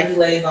what side he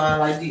lays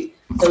on.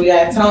 So we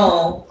got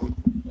Tone,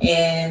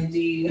 and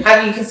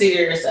how do you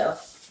consider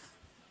yourself?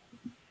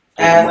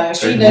 As like a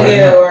street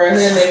nigga or a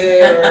hood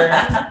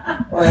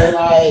nigga or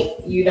like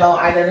you don't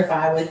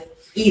identify with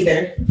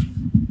either?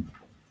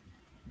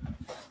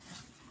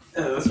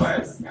 As far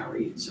as it's gonna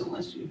reach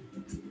unless you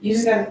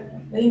just gotta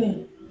leave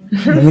me.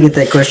 Let me get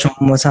that question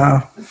one more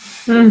time.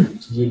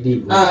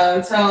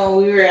 So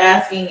we were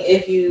asking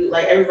if you,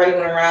 like, everybody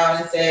went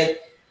around and said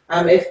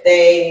if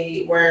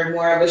they were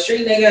more of a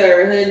street nigga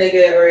or a hood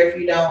nigga, or if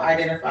you don't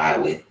identify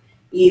with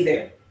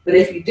either. But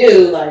if you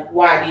do, like,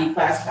 why do you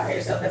classify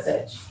yourself as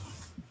such?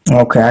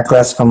 Okay, I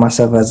classify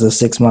myself as a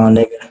 6 mile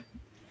nigga.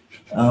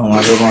 I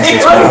live on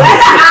 6 Mile.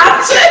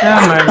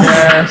 Oh my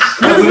gosh.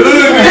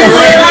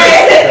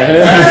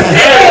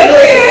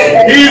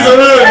 He's a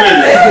hood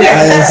nigga.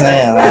 I'm just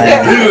saying,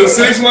 like, he's a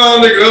 6 mile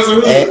nigga. That's a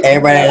hood.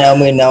 Everybody that know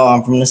me know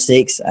I'm from the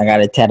 6. I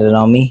got it tatted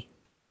on me,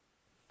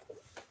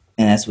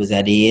 and that's what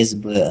that is.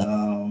 But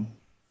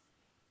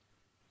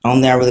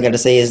only thing I really got to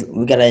say is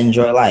we gotta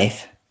enjoy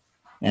life.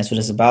 That's what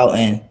it's about.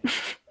 And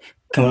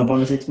coming up on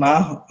the 6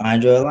 Mile, I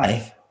enjoy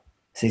life.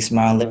 6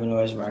 Mile living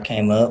is where I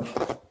came up,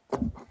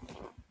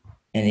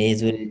 and it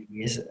is what it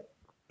is.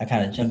 I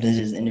kind of jumped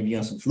into this interview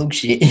on some fluke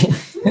shit.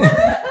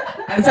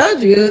 I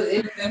told you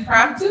it was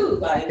impromptu.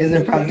 Like, it's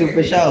impromptu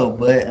for sure,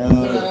 but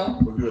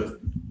Good.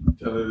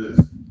 Tell her this.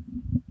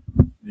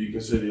 Do you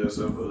consider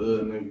yourself a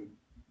hood nigga?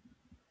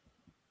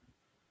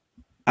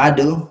 I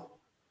do.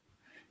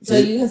 So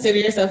you consider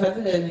yourself as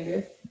a hood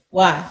nigga?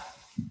 Why?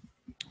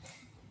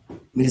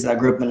 Because I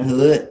grew up in the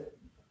hood.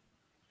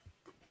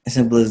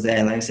 Simple as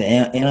that. Like I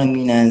said, it don't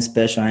mean nothing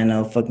special. I ain't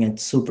no fucking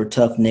super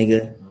tough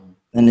nigga.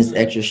 None of this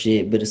extra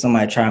shit. But if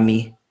somebody try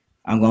me,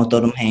 I'm gonna throw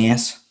them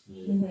hands.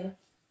 Mm-hmm.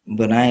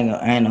 But I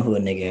ain't no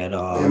hood nigga at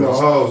all. Ain't no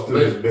hoes to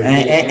this bitch.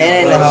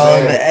 Ain't no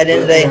hoes. But at the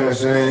end of the day,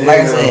 like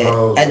I said,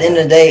 at the end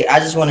of the day, I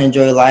just want to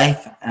enjoy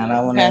life, and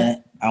I want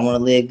to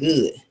live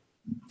good.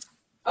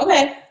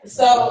 Okay,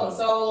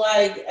 so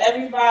like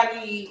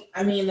everybody,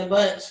 I mean the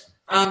bunch.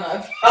 I don't know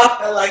if y'all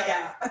feel like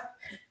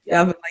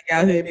y'all feel like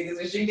y'all hood niggas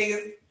or street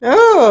niggas.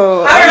 Oh,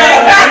 all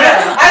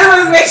right. I just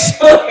want to make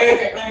sure.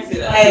 Let me see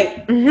that.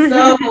 Like,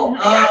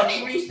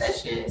 reach that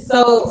shit.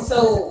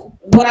 So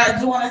what I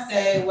do want to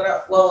say, what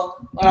I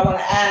want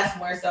to ask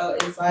more so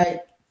is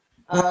like,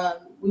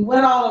 we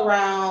went all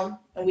around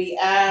and we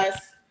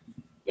asked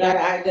y'all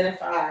to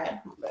identify,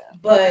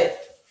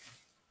 but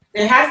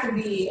there has to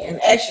be an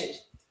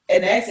exit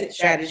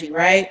strategy,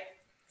 right?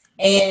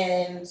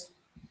 And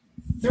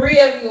 3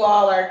 of you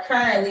all are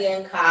currently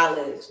in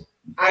college.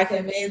 I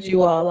commend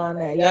you all on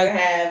that.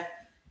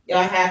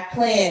 Y'all have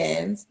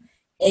plans,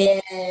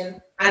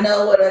 and I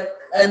know what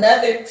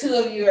another 2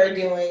 of you are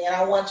doing, and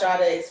I want y'all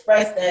to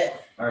express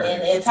that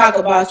and talk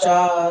about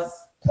y'all's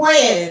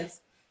plans,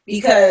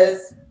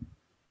 because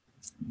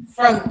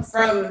from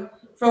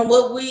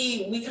what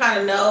we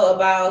kind of know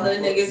about hood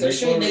niggas or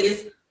street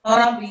niggas. Hold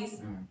on, beast.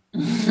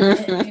 This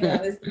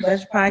is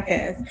Bush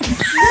podcast.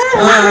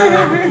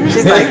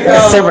 She's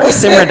like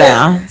simmer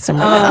down.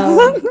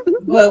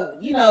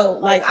 But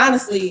like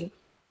honestly,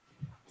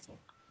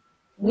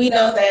 we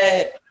know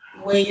that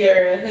when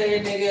you're a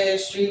hood nigga,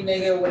 street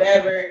nigga,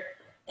 whatever,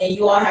 and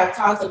you all have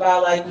talked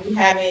about like you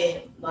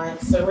haven't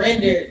like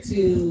surrendered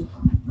to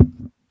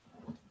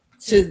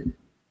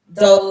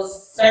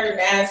those certain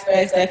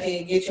aspects that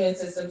can get you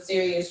into some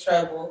serious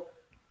trouble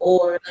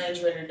or land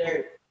you in the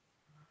dirt.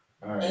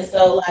 Right. And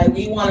so like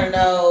we want to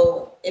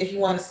know if you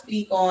want to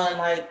speak on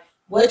like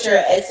what your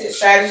exit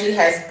strategy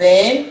has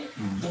been,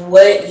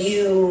 what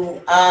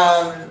you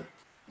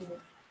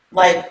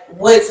like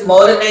what's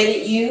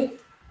motivated you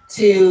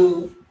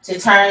to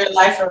turn your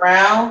life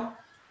around,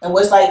 and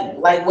what's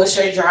like what's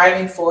your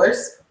driving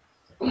force,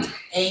 and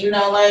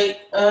promote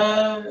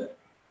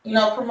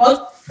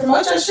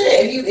your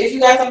shit. If you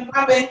got something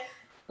popping,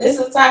 this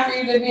is the time for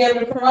you to be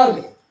able to promote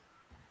it.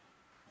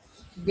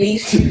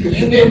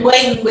 You've been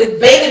waiting with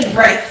bated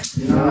breath.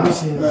 I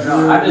just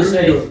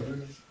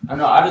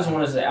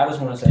want to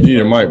say. You need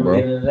a mic, bro.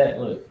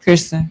 Look,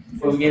 Kristen.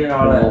 Before we get into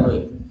all that,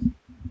 look.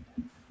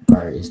 All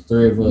right, it's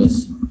 3 of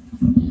us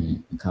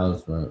in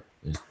college, bro.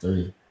 It's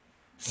 3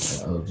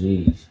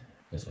 OGs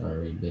that's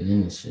already been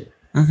in this shit.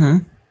 Mm-hmm.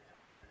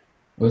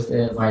 What's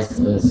the advice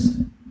to us?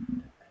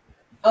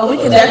 Oh, we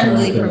can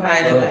definitely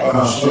provide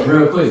advice.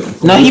 Real quick.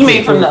 No, he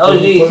made from the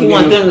OGs. He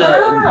want them to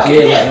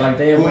like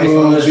they advice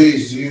on us.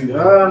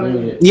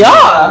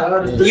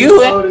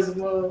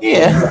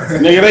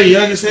 Nigga, they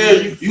young as hell.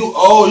 You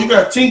old. You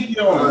got 10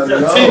 on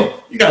it.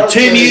 You got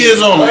 10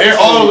 years on it.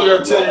 All of them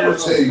got 10 years. I'll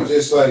tell you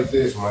just like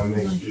this, my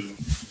nigga.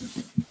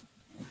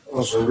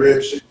 On some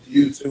real shit to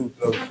you too,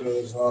 though,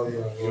 cuz all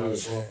y'all, you know what I'm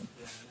saying?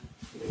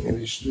 In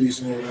these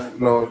streets ain't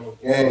no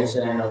game. This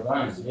ain't no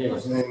game.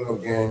 This ain't no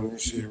game.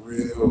 This shit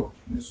real.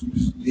 This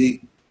is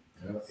deep.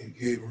 It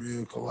get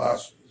real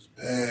colossal. It's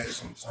bad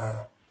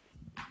sometimes.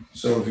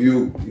 So if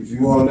you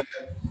on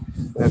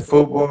that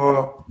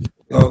football,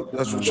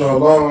 that's what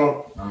y'all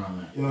on.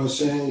 You know what I'm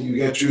saying?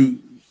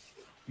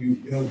 You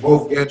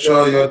both got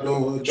y'all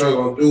doing what y'all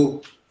gonna do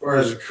as far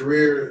as a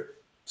career.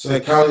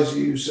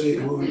 Psychology, you say,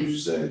 what would you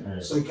say?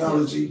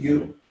 Psychology,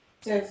 you.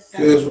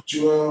 Cause what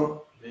you on?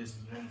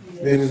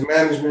 Business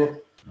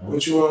management.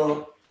 What you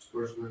on?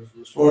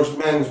 Sports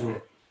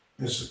management.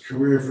 It's a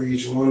career for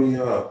each one of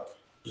y'all.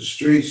 The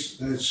streets,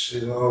 that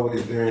shit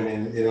always there,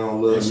 and it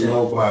don't love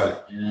nobody.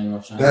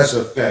 That's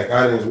a fact.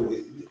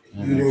 You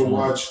didn't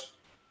watch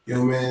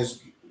your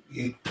man's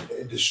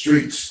the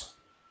streets.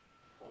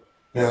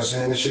 You know what I'm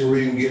saying? This shit where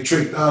you can get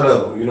tricked out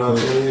of them. You know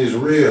what I'm saying? It's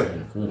real.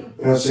 You know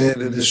what I'm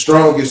saying? The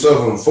strongest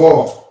of them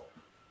fall.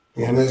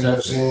 You know what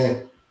I'm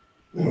saying?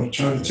 I'm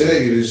trying to tell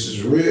you, this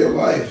is real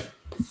life.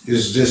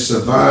 It's just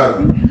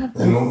surviving.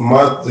 And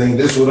my thing,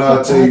 this is what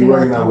I'll tell you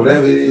right now.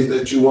 Whatever it is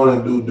that you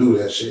want to do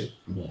that shit.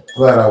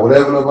 Flat out.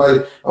 Whatever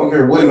I don't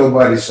care what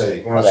nobody say.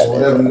 You know what I'm saying?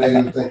 Whatever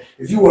nigga think.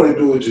 If you want to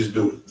do it, just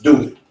do it.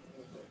 Do it.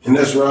 And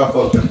that's where I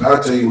fucked up.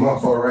 I'll tell you my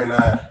fault right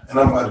now. And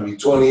I'm about to be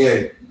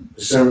 28,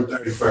 December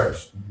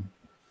 31st.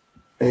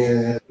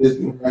 And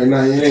right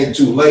now, it ain't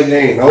too late. It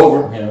ain't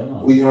over. You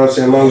know what I'm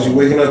saying? As long as you're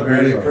waking up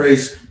every day,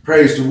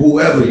 praise to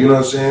whoever, you know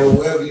what I'm saying?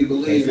 Whoever you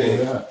believe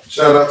in.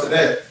 Shout out to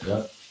that.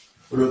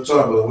 Real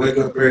talk, but wake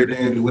up every day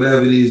and do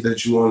whatever it is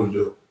that you want to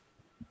do.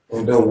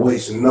 And don't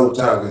waste no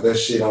time, because that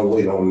shit don't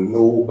wait on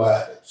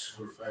nobody.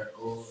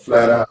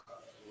 Flat out.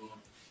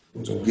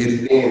 So get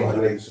it in, my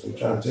niggas. I'm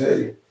trying to tell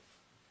you.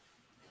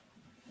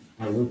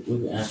 We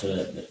can answer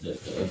the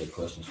other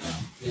questions now.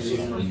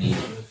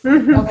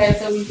 Okay,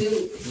 so we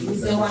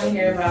still want to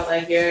hear about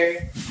like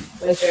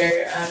what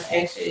your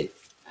exit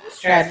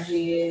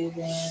strategy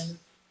is,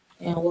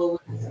 and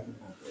what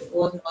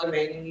was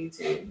motivating you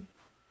to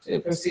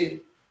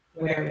pursue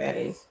whatever that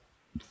is?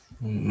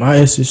 My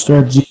exit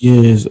strategy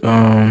is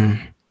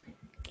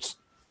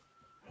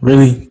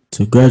really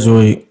to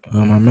graduate.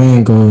 My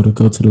main goal to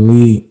go to the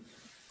league,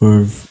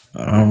 or if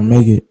I don't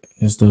make it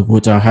and stuff,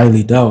 which I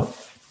highly doubt.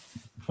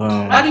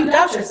 Why do you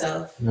doubt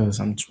yourself? Because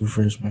I'm a true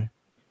freshman.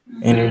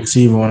 Any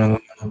receiver want to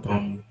line up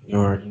on me, you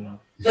already know.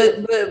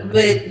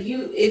 But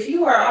you, if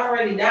you are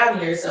already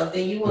doubting yourself,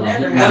 then you will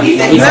never have. No,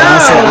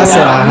 that's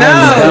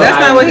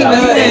not what he was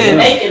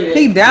saying.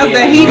 He doubts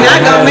that he's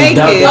not gonna make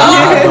it.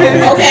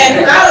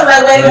 Okay, I was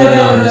like, wait,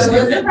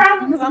 what's the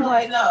problem? Because I'm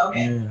like, no,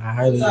 okay. Yeah, I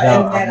highly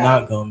doubt I'm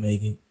not gonna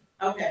make it.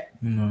 Okay.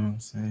 You know what I'm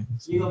saying?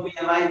 So. You gonna be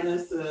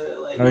invited to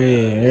like? Oh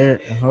yeah,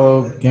 the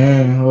whole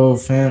gang, whole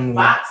family.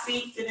 Box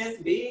seats in this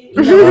big.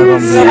 You gonna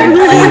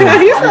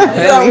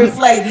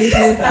reflect this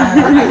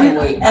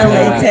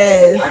LA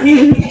Tez,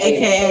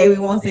 aka we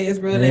won't say his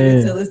real name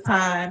until it's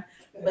time,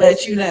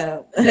 but you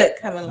know,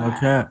 coming live.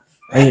 Okay.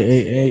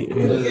 Hey.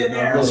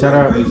 Shout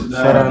out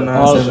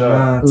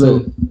 979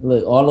 too.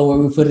 Look, all the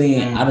work we put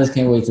in, I just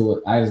can't wait to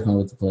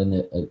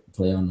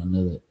play on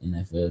another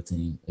NFL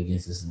team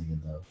against this nigga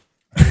though.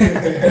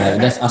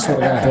 That's I swear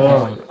to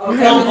God.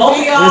 Okay, both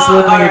of y'all this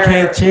little nigga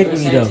can't check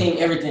me though. Same team,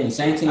 everything,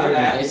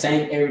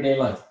 same everyday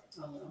life.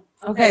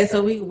 Okay,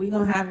 so we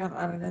gonna have him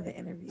on another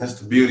interview. That's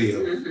the beauty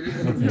of it.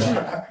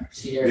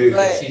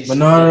 But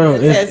no,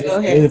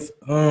 if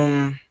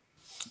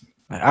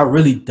I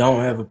really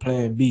don't have a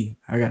plan B.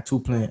 I got 2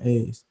 plan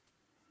A's.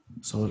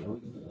 So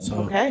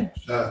okay.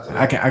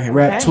 I can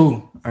rap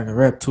too. I can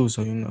rap too.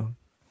 So you know,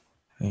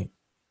 hey,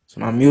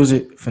 so my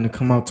music finna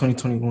come out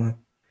 2021.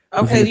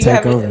 Okay, you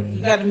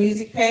got a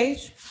music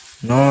page?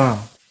 No.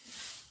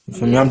 You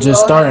feel me? I'm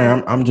just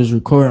starting. I'm just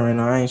recording right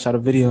now. I ain't shot a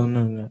video,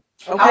 none of that.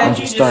 Okay. How would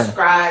you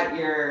describe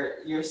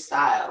your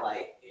style?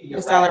 Like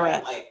your style of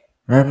rap? Like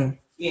rapping?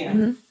 Yeah.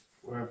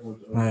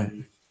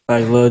 Mm-hmm.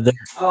 Like Lil Durk.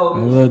 Oh.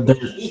 Lil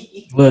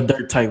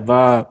Durk type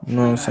vibe. You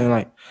know what I'm saying?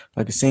 Like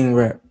a sing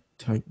rap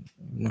type.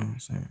 You know what I'm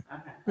saying?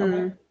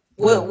 Okay.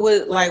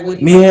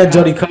 What me and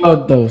Jody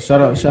Cole though.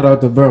 Shout out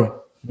to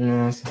bro. You know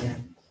what I'm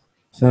saying?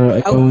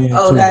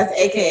 That's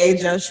AKA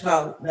Joe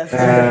Schmo. That's all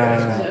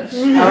right.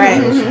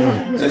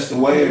 That's the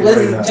way. Was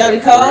it Jody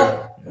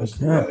Cole?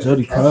 Yeah,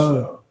 Jody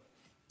Cole.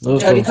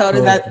 Jody Cole,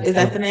 is that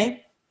the name?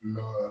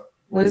 No.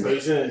 What is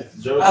it?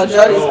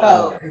 Jody's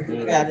Cole.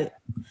 Got it.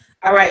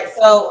 All right.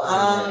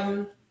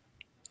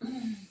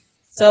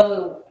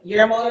 So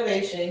your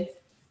motivation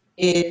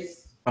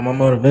is. My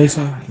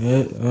motivation,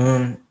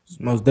 yeah.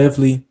 Most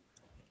definitely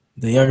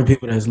the younger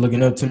people that's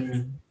looking up to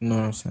me. You know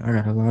what I'm saying? I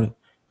got a lot of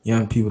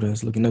young people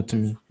that's looking up to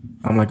me.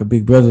 I'm like a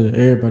big brother to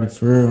everybody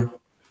for real.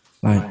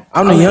 Like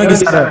I'm the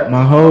youngest out of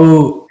my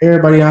whole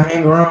everybody I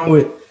hang around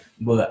with,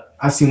 but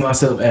I see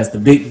myself as the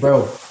big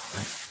bro.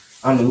 Like,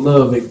 I'm the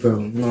little big bro.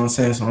 You know what I'm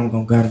saying? So I'm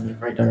gonna guide them in the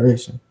right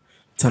direction,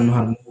 tell them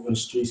how to move in the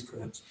streets,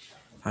 cause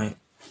like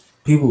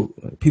people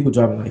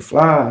dropping like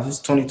flies. It's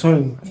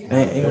 2020.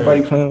 Ain't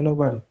nobody playing with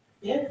nobody.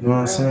 Yeah. You know what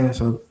I'm saying?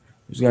 So you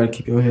just gotta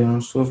keep your head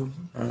on swivel.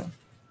 Right?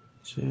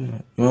 Shit.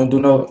 You don't do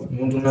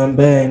nothing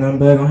bad. Nothing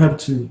bad gonna happen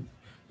to you.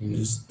 You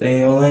just stay in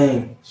your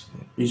lane.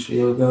 Reach for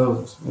your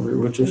goals.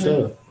 With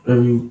yourself.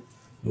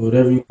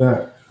 Whatever you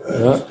got.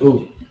 That's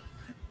cool.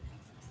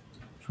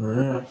 For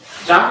real.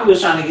 Jockey was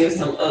trying to give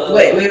some.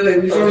 Wait.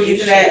 Before we get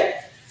to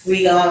that,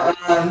 we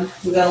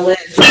gonna let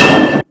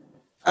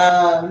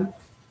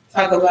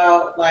talk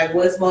about like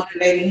what's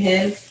motivating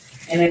him,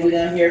 and then we're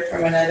gonna hear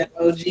from another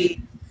OG.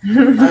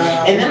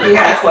 And then I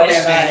got a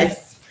question.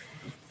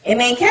 And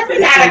then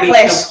Kevin got a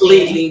question.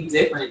 Completely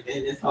different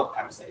than this whole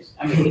conversation.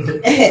 I mean,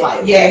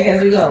 like, yeah,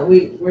 because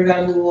we're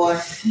gonna move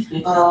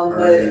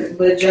on.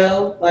 But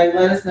Joe, like,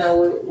 let us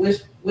know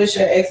what's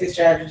your exit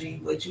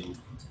strategy.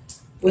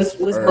 What's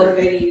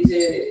motivating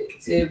you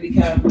to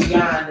become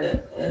beyond a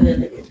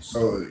hood.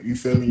 So you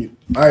feel me?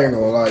 I ain't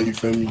gonna lie, you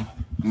feel me?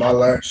 My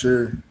last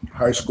year,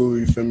 high school,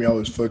 you feel me? I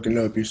was fucking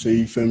up. You see,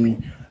 you feel me?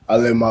 I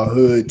let my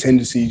hood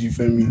tendencies, you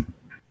feel me,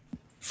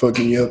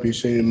 fucking me up. You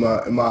see, in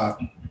my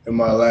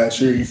last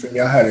year, you feel me?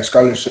 I had a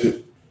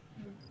scholarship,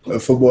 a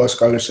football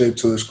scholarship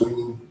to a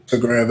school, to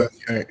Grand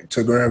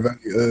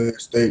Valley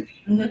State.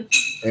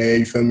 Mm-hmm. And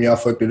you feel me? I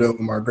fucked it up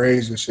with my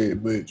grades and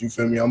shit. But you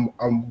feel me? I'm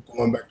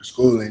going back to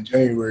school in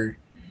January.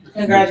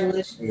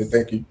 Congratulations. Yeah,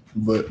 thank you.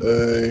 But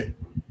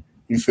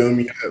you feel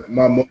me?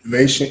 My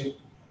motivation,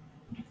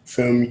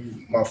 feel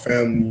me? My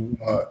family,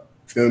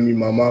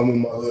 my mama,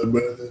 my little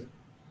brother,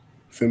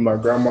 feel me? My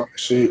grandma and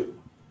shit.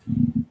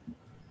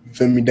 You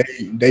feel me?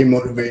 They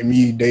motivate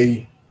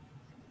me.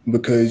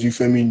 Because you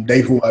feel me?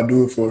 They who I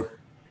do it for.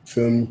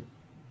 Feel me?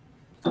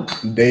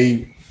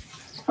 They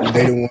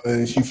the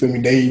ones. You feel me?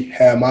 They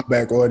had my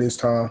back all this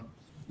time.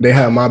 They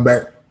had my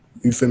back.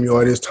 You feel me?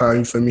 All this time.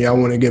 You feel me? I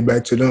want to get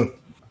back to them.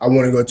 I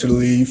want to go to the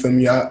league. You feel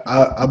me?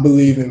 I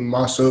believe in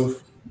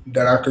myself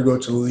that I could go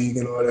to the league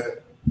and all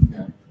that.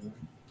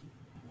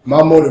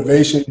 My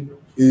motivation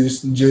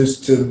is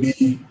just to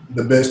be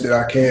the best that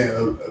I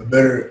can,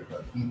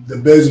 the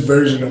best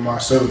version of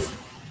myself.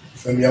 You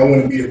feel me? I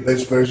want to be the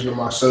best version of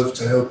myself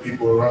to help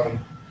people around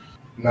me.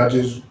 And I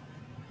just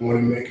want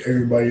to make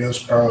everybody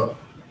else proud.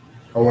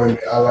 I want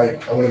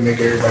to make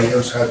everybody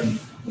else happy.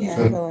 Yeah,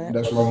 So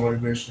that's my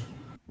motivation.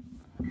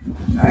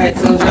 All right,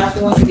 so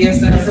Joffy wants to give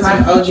some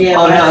OG.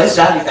 Oh no, it's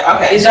Joffy's turn.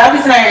 Okay, it's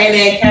Joffy's turn, and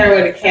then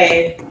Karen with a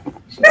K.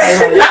 She might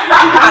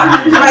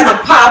have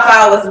to pop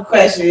out with some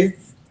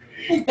questions.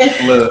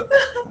 Look,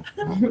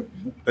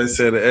 they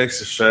said the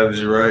exit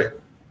strategy, right?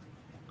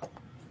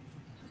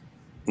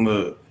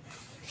 Look,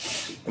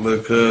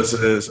 cuz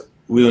says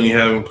we only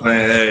having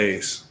plan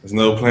A's. There's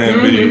no plan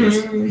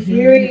B's.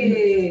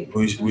 Period.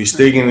 We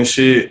sticking to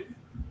shit.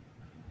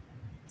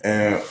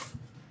 And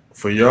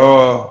for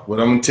y'all, what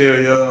I'm gonna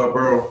tell y'all,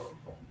 bro,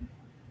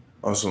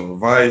 on some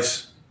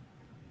advice,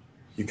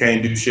 you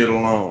can't do shit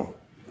alone.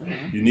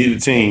 You need a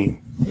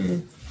team.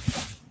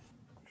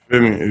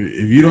 Feel me?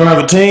 If you don't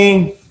have a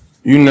team,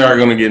 you're not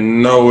gonna get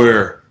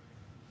nowhere.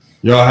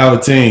 Y'all have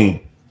a team.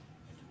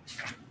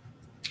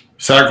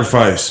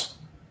 Sacrifice.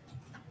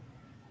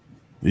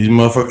 These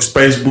motherfucking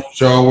space boots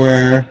y'all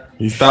wearing,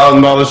 these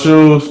 $1,000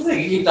 shoes. You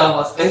keep talking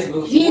about space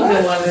boots. He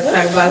been wanting to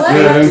talk about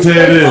Yeah, let me tell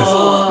you this.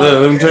 Look,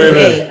 let me tell you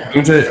that. Let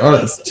me tell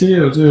you.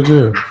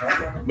 Chill.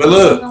 But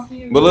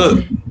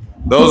look,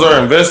 those are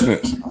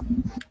investments.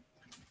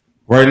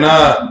 Right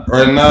now,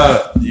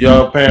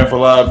 y'all paying for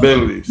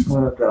liabilities.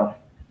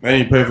 Man,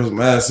 you pay for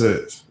some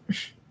assets.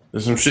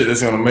 There's some shit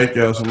that's gonna make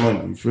y'all some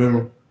money. You feel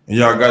me? And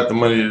y'all got the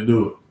money to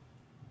do it.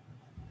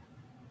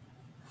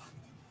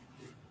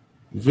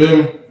 You feel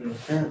me?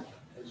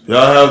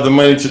 Y'all have the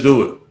money to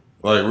do it.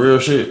 Like real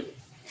shit.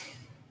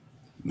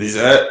 These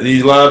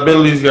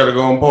liabilities gotta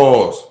go on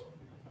pause.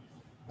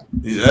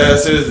 These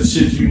assets, the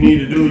shit you need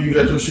to do, you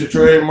got your shit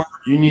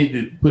trademarked, you need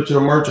to put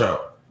your merch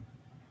out.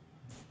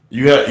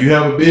 You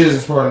have a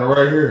business partner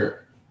right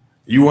here.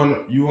 You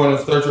want to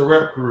start your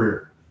rap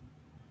career.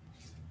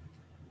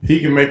 He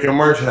can make your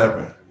merch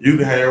happen. You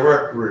can have your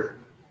rap career.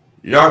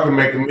 Y'all can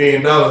make $1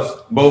 million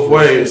both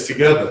ways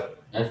together.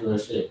 That's real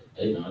shit.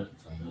 They know.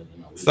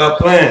 Stop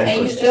playing.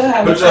 And you still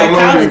have a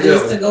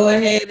psychologist to go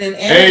ahead and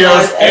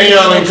analyze. And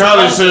y'all in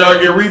college, so y'all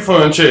get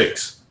refund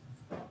checks.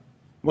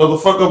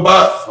 Motherfucker,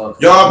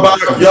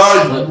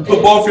 y'all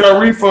put both y'all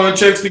refund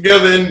checks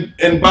together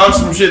and buy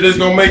some shit that's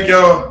gonna make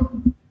y'all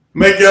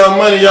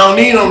money. Y'all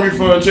need no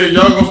refund check.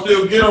 Y'all gonna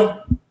still get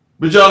them,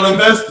 but y'all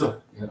invest them.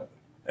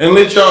 And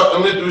let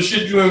the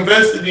shit you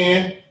invested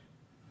in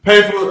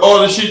pay for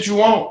all the shit you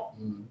want.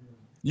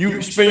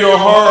 You spend your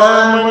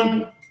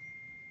hard-earned money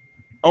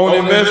on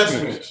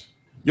investments.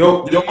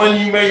 Your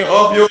money you making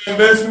off your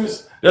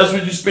investments, that's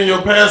what you spend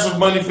your passive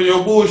money for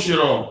your bullshit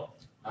on.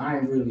 I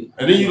ain't really.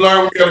 And then you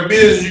learn when you got a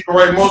business, you can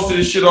write most of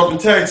this shit off in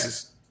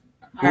taxes.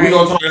 We're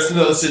gonna talk that's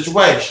another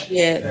situation.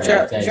 Yeah,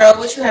 Joe,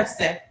 what you have to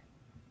say?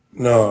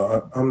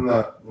 No, I'm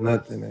not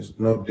nothing. There's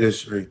no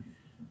disrespect.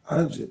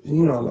 I just, I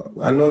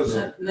know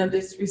this. No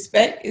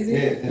disrespect, is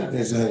it? Yeah,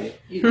 exactly.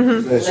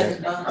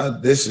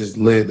 Listen, this is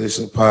lit. This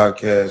is a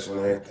podcast and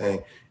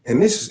everything.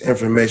 And this is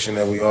information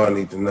that we all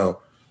need to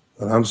know.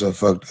 But I'm so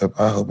fucked up.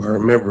 I hope I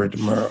remember it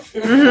tomorrow.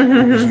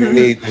 Because we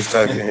need this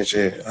type of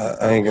shit.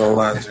 I ain't gonna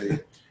lie to you.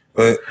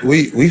 But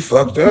we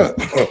fucked up.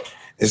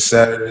 It's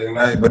Saturday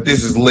night, but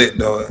this is lit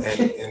though.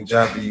 And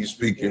Joffy, you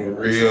speaking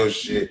real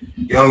shit.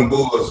 Young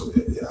Bulls,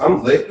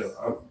 I'm lit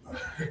though.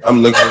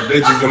 I'm looking for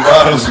bitches and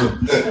bottles.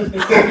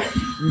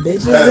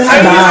 Bitches and bottles.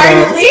 Are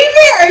you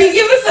leaving? Are you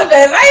giving some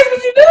advice?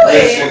 What you doing?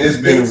 Listen, it's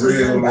been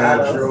real,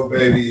 man. Drill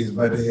baby is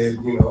about to head,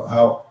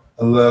 out.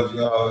 I love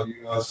y'all.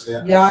 You know what I'm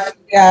saying? Y'all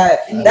got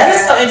that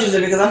is so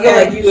interesting because I feel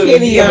like you would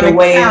be able to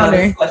weigh in on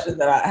the questions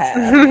that I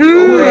have.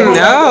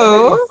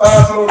 No.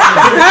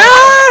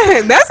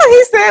 That's what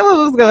he said what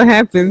was gonna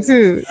happen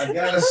too. I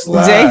gotta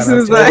slide.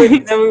 Jason's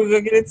like, then we were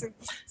gonna get into.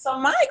 So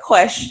my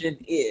question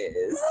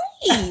is,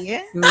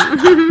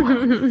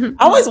 I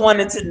always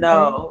wanted to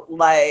know,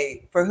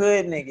 like, for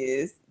hood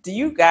niggas, do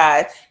you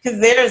guys? Because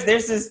there's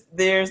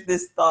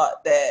this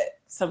thought that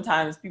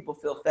sometimes people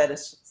feel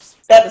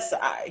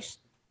fetishized.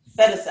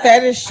 I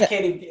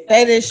can't even get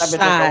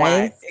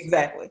fetishized.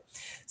 Exactly.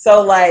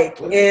 So like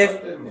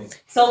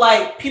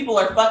people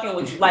are fucking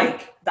with you,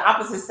 like the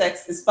opposite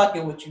sex is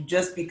fucking with you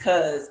just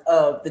because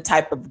of the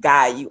type of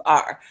guy you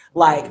are.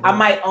 Like I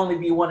might only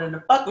be wanting to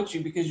fuck with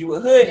you because you a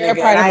hood nigga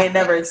and I ain't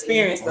never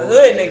experienced a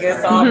hood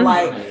nigga. So I'm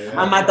like,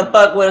 I'm about to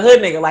fuck with a hood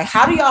nigga. Like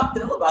how do y'all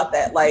feel about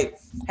that? Like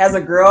has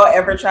a girl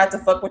ever tried to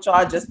fuck with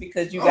y'all just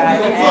because you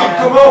guys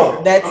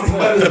have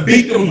that's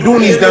beat them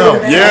goonies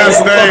down?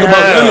 Yes, they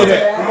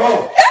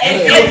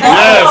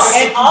have.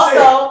 And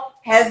also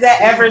has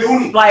that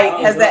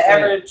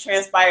ever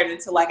transpired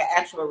into like an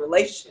actual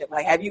relationship?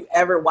 Like, have you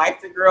ever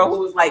wifed a girl who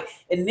was like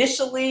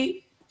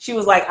initially she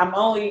was like, I'm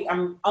only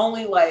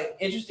like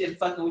interested in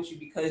fucking with you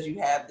because you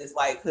have this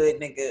like hood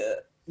nigga,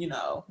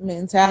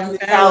 mentality,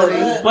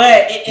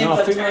 but it ends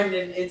up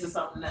turning into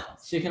something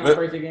else. Shit, can I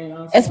break the game?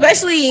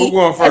 Especially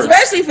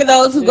for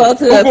those who go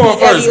to the going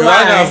first? Because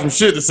I got some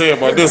shit to say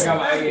about this one.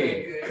 Let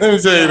me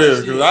tell you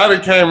this, because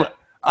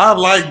I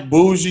like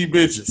bougie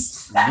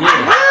bitches. Yeah,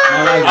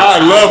 I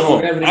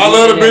love them. I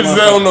love the bitches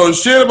that don't know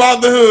shit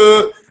about the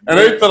hood, and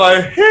they feel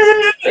like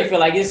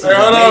it's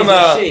hold on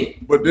now.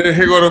 Shit. But then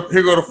here go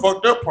the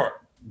fucked up part.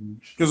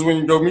 Because when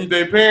you go meet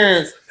their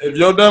parents, if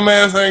your dumb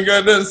ass ain't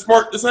got nothing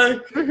smart to say,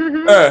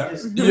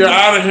 you're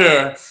out of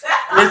here.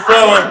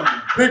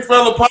 Big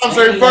fella pops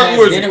ain't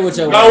fucking with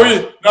you. Now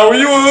when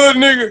you a hood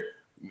nigga,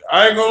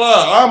 I ain't gonna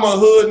lie, I'm a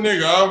hood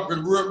nigga. I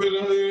grew up in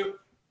the hood.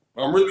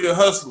 I'm really a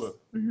hustler.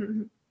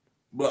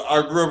 But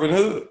I grew up in the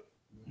hood.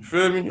 You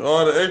feel me?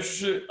 All the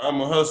extra shit,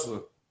 I'm a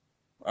hustler.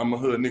 I'm a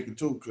hood nigga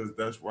too, because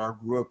that's where I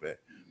grew up at.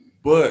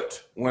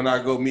 But when I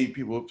go meet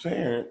people's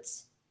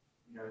parents,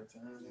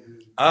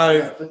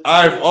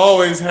 I've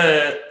always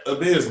had a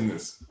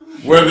business,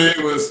 whether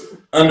it was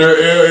under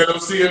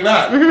LLC or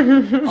not.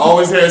 I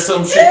always had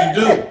some shit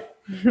to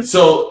do.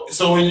 So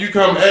when you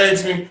come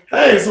ask me,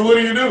 hey, so what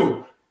do you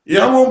do?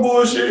 Yeah, I'm on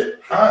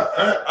bullshit.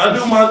 I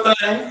do my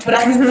thing. But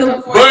I can still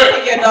afford to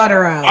take your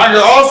daughter out. I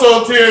can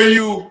also tell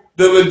you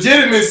the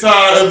legitimate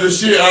side of the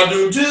shit I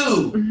do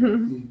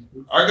too.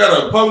 I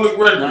got a public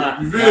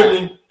record. You feel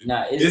me?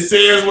 It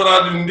says what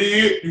I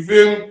did. You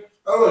feel me?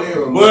 Oh yeah,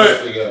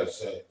 but you gotta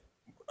say.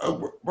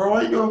 Bro,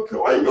 why you gonna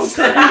cut me the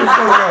fuck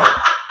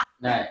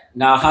out?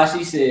 Now, how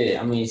she said,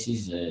 I mean, she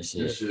said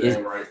shit. Shit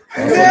ain't right.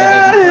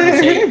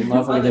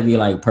 Motherfuckers that be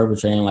like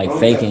perpetrating, like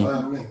faking,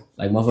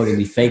 like motherfuckers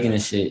be faking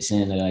and shit,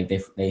 saying that like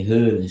they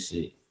hood and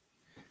shit.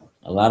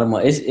 A lot of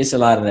it's a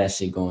lot of that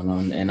shit going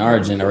on in our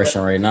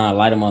generation right now. A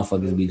lot of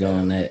motherfuckers be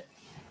doing that.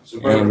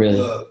 Ain't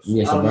really,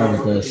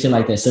 suburban thugs, shit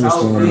like that. Service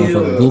doing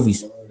motherfucking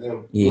goofies.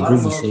 Yeah,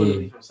 goofy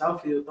shit.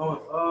 Southfield throwing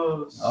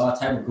all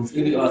type of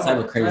goofy, all type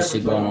of crazy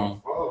shit going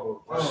on.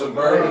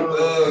 Suburban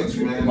thugs,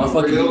 man.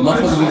 Motherfucker.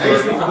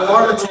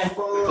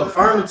 For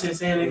Farmington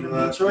saying they from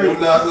Detroit. You're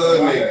not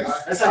hood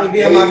niggas. That's how you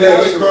be at my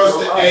guys across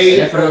the A.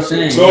 That's what I'm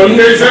saying. So you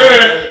can't say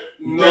that.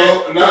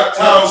 No, not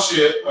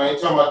township. I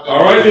ain't talking about that.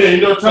 All right, then.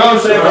 You know,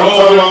 township. I'm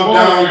talking about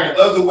down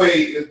the other way.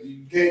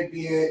 You can't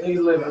be in. They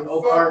live in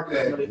Oak Park.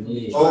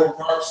 Oak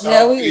Park,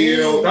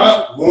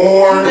 Southfield,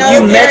 Warren.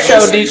 You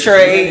Metro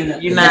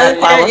Detroit. You're not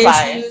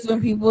qualified. Issues when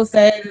people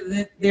say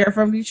that they're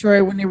from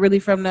Detroit when they're really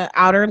from the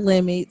outer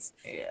limits.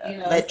 You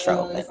know,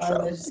 Metro. Let's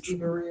just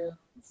keep it real.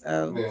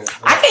 So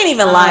I can't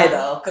even lie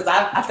though, because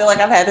I feel like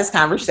I've had this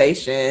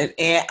conversation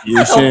and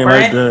yeah, she ain't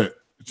like that.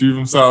 She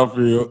from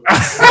Southfield.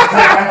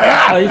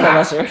 Oh, you talking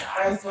about sure?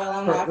 That's why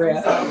I'm not from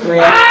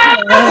Southfield.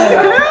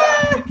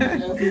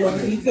 If you want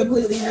to be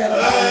completely real,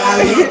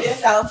 I live in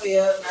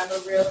Southfield. I'm a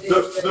real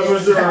bitch.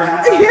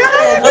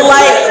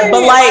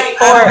 But like,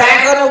 I'm back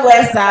on the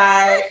west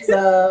side, so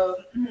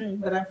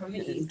but I'm from the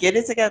east. Get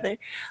it together.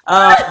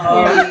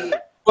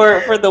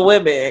 For the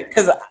women,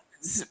 because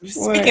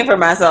speaking for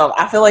myself,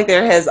 I feel like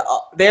there has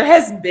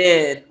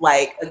been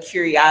like a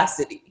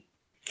curiosity,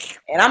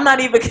 and I'm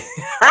not even.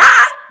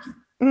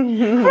 I'm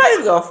not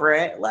even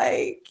girlfriend.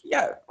 Like,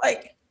 yeah,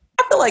 like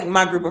I feel like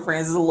my group of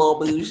friends is a little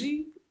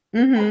bougie. A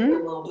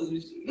little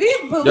bougie.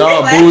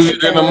 Y'all bougie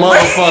than a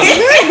motherfucker.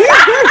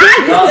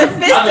 Y'all bougie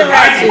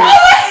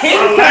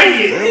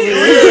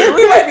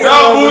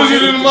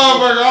than a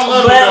motherfucker. I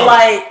love it. But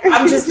like,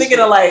 I'm just thinking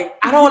of like,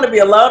 I don't want to be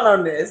alone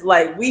on this.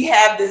 Like, we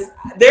have this.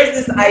 There's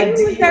this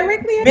idea,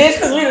 bitch,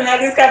 because we didn't have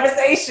this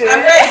conversation.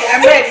 I'm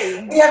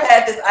ready. We have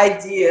had this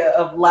idea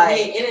of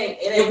like,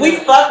 if we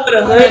fuck with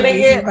a hood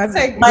nigga,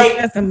 like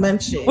that's some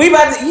munch shit. We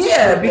about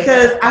to,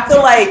 because I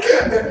feel like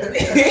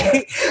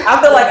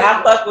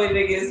I fuck with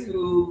niggas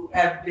who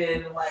have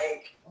been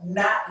like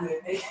not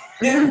good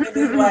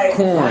niggas. Like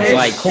corns,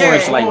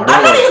 like I'm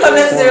not even gonna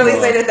necessarily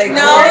say that they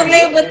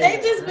corny. But they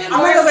just been.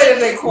 I'm not gonna say that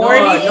they corny.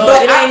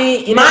 But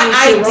my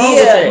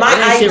idea.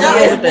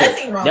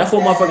 That's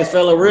what motherfuckers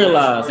fail to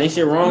realize. Ain't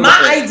shit wrong.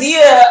 My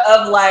idea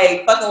of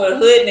like fucking with a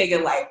hood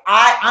nigga, like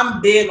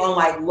I'm big on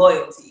like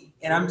loyalty,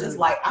 and I'm just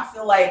like I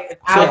feel like if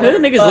so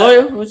hood niggas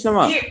loyal. What you talking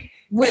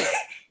about?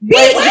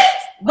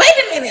 Wait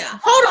a minute.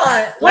 Hold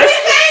on. What did he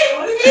say?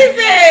 He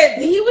said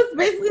he was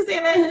basically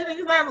saying that hood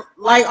niggas not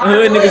like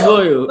hood niggas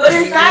loyal. But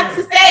it's not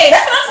to say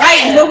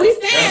like but we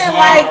saying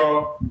like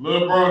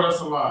little bro, that's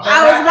a lie.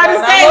 I was about to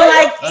say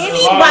like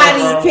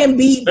anybody can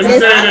be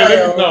this.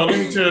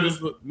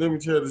 Let me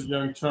tell this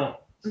young chump.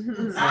 Let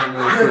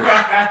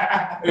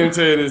me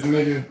tell you this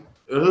nigga.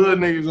 The hood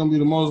nigga's gonna be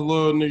the most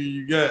loyal nigga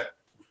you got.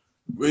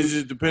 It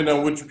just depends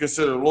on what you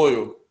consider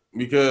loyal.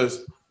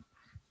 Because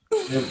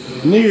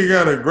if nigga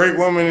got a great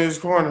woman in his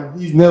corner,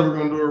 he's never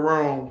gonna do it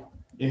wrong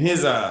in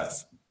his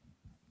eyes.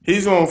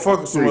 He's gonna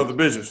fuck with some other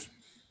bitches.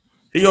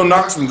 He gonna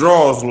knock some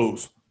drawers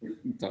loose.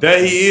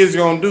 That he is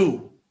gonna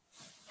do.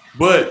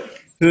 But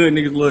hood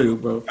niggas loyal,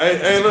 bro.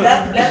 Hey, look.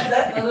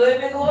 That's the hood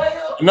nigga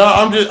loyal. No,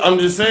 I'm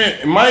just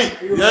saying. It might.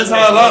 That's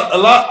how a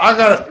lot. I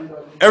got.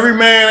 Every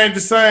man ain't the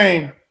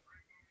same.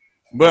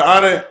 But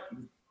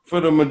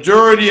for the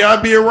majority I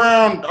be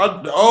around,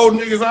 the old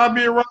niggas I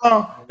be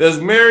around, that's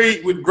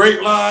married with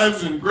great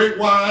lives and great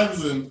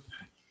wives and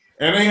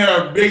they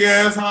have big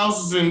ass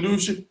houses and do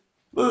shit.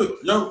 Look,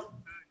 yo,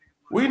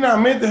 we not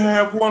meant to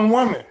have one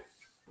woman.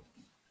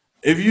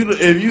 If you we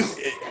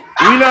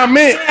not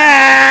meant.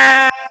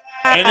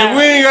 And if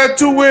we ain't got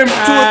 2 or 3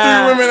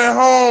 women at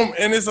home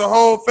and it's a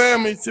whole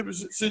family type of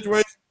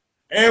situation,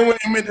 and we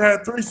ain't meant to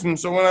have threesomes.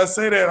 So when I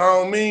say that, I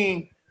don't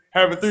mean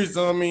having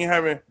threesomes, I mean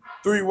having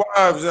 3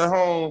 wives at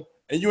home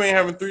and you ain't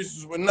having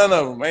threesomes with none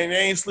of them. They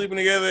ain't sleeping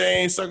together. They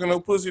ain't sucking no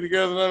pussy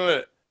together. None of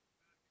that.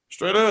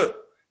 Straight up.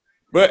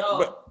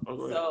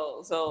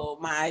 So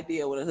my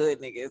idea with a hood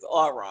nigga is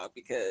all wrong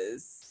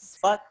because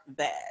fuck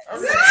that.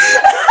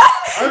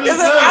 Because if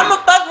I'm a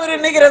fuck with a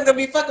nigga that's gonna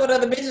be fucking with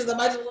other bitches, I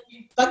might just want to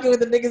be fucking with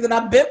the niggas that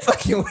I've been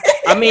fucking with.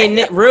 I mean,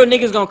 real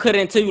niggas gonna cut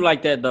into you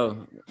like that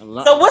though.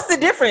 So what's the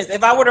difference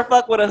if I were to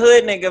fuck with a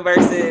hood nigga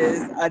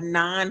versus a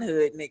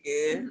non-hood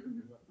nigga?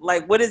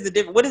 Like, what is the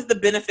difference? What is the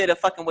benefit of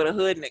fucking with a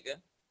hood nigga?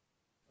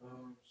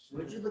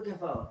 What you looking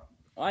for?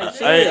 I'm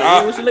asking.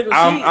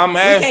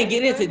 We can't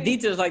get into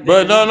details like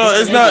that. But no,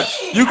 it's not.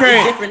 You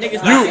can't.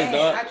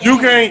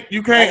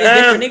 You can't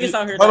ask.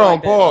 Hold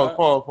on,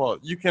 pause.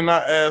 You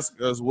cannot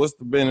ask us what's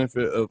the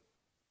benefit of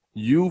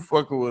you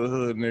fucking with a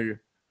hood nigga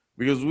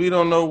because we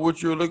don't know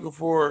what you're looking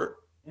for.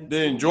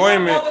 The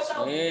enjoyment.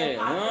 Yeah, we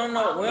don't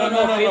know.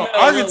 No.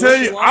 I can tell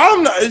you,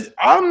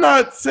 I'm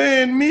not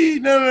saying me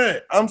none of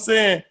that. I'm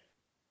saying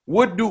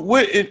what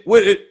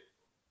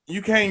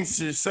you can't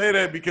just say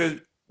that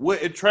because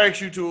what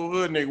attracts you to a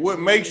hood nigga? What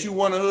makes you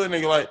want a hood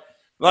nigga?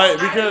 Like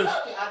because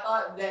I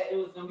thought that it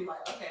was gonna be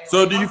like, okay.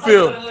 So do you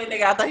feel? A hood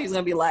nigga, I thought he was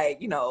gonna be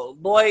like, you know,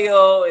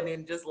 loyal and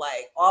then just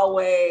like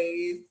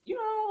always, you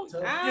know.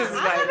 I never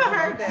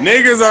heard that.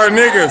 Niggas are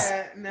niggas.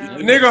 No.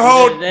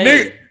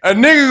 A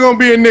nigga gonna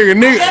be a nigga.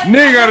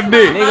 Nigga got a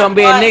dick. Nigga gonna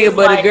be a nigga,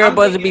 but a girl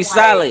supposed to be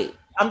solid.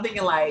 I'm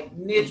thinking like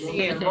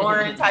Nipsey and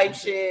Lauren type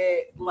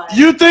shit. Like,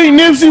 you think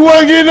Nipsey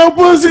wasn't getting no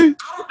pussy?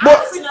 I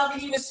honestly don't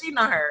think he was cheating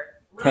on her.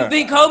 You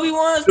think Kobe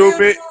was?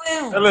 Stupid.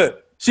 Hey,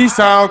 look, she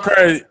sound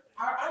crazy.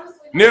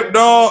 Nip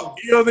Dogg,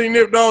 you don't think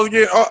Nip Dogg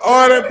get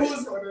all that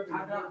pussy?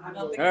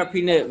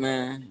 R.P. Nip,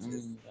 man.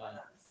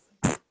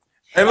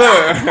 Hey, look,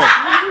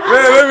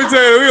 let me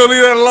tell you, we gonna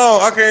leave that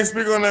alone. I can't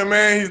speak on that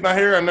man. He's not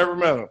here. I never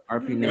met him.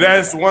 R.P. Nip.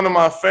 That's one of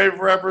my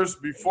favorite rappers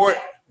before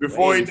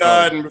he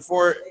died and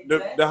before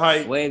the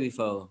hype. Way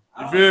before.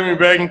 You feel me?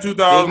 Back in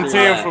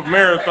 2010 for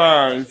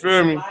Marathon. You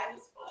feel me?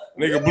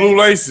 Nigga, Blue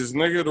Laces.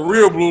 Nigga, the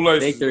real Blue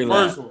Laces. The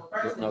first one.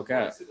 No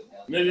cap.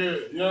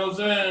 Nigga, you know what I'm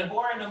saying?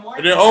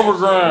 And then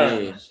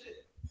Overgrind. Yeah.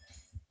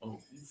 Oh,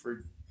 you freak.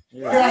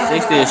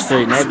 60th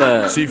Street, no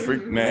bad. She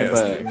freak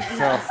nasty.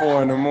 Around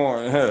 4 in the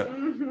morning.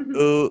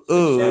 But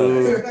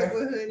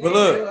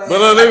look,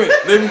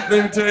 let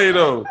me tell you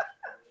though.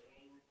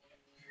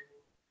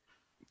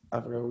 I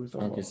forgot what we was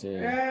talking about.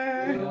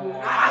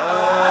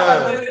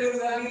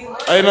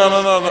 Hey, no.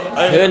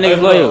 Hood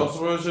niggas loyal.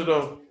 Real shit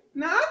though.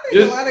 No, I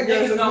think a lot of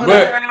girls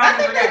I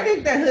think they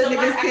think that hood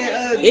niggas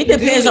can. It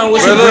depends on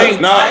what you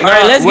bring. All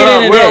right, let's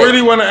get into that. I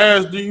really want to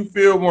ask: do you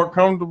feel more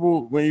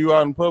comfortable when you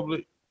out in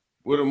public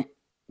with an?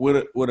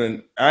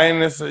 I ain't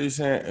necessarily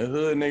saying a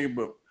hood nigga,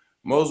 but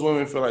most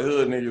women feel like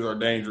hood niggas are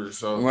dangerous.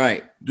 So,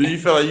 right? Do you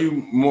feel like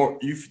do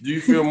you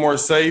feel more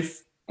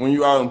safe when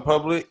you out in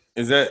public?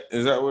 Is that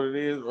what it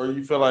is, or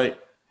you feel like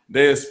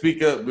they'll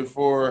speak up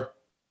before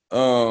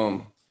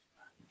the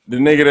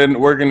nigga that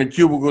work in the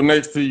cubicle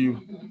next to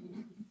you?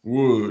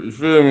 Wood, you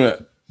feel me?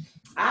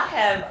 I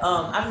have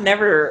I've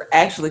never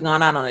actually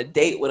gone out on a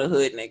date with a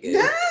hood nigga.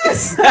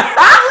 Yes. I'm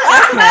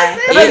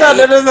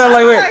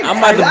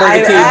about to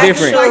break it to you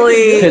different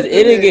because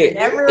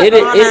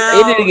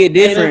it'll get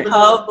different. In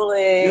public,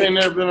 you ain't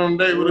never been on a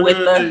date with a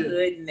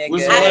hood nigga.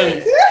 With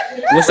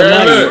some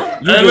money.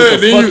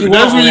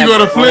 That's when you go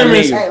to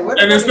Fleming's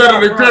and instead of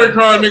the credit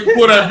card, nigga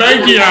pull that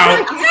banky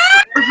out.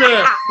 We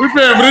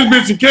paying for this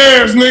bitch in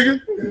cash,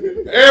 nigga.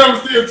 And I'm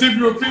still tip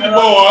you a 50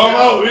 ball. I'm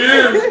out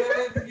here.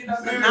 So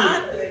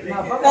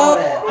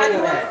I do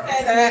want to say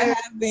that I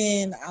have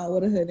been out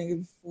with a hood nigga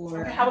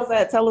before. How was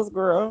that? Tell us,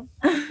 girl.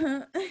 You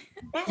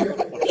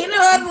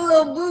know, I'm a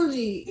little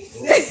bougie.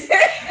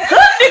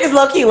 Niggas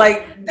low key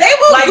like they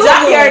will like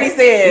Jockey already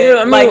said.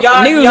 Yeah, I mean, like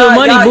y'all, niggas with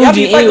money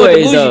bougie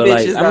anyways though.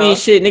 Like, I mean,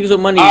 shit, niggas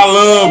with money. I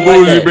love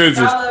bougie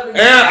bitches, and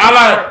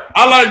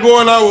I like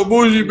going out with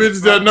bougie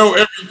bitches that know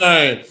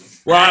everything.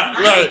 Right?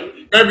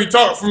 Like, baby,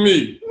 talk for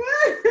me.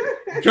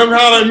 Come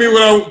holler at me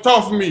when I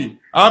talk for me.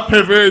 I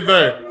pay for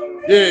everything.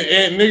 Yeah,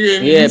 and nigga,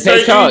 if you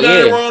say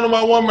anything wrong to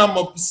my woman, I'm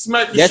gonna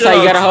smack the shit out. That's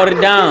how you gotta hold it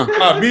down.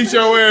 I beat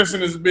your ass in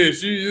this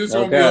bitch. It's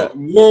gonna be a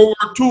World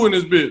War II in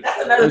this bitch.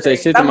 Don't say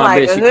shit to my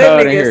bitch. She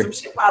cold in here. Some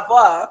shit pop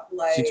off.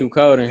 Like, she too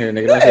cold in here,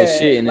 nigga. Don't say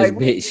shit in this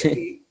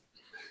bitch.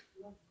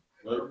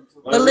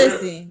 But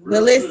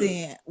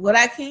listen. What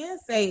I can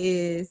say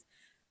is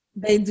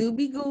they do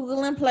be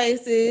Googling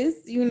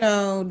places. You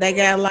know, they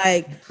got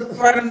like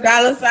for them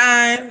dollar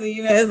signs.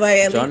 You know, it's like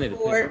at least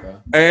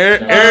 4.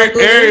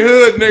 Every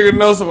hood nigga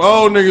know some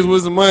old niggas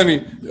with some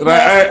money.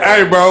 Like,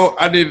 hey, bro,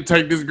 I need to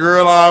take this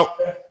girl out.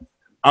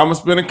 I'm gonna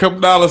spend a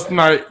couple dollars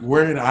tonight.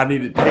 Where I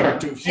need to take her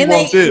to? She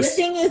wants this. The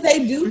thing is,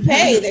 they do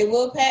pay. They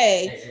will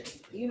pay.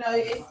 You know,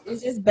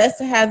 it's just best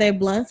to have their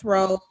blunts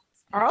rolled.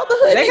 All the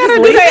hood they gotta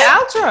do their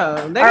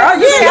outro. Y'all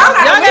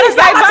gotta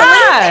say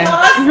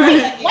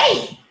bye.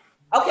 Wait.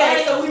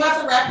 Okay, so we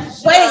about to wrap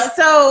this shit up.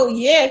 So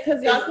yeah,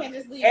 because y'all can't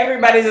just leave.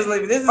 Everybody just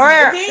leave. This is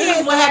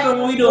what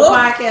happened when we do a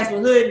podcast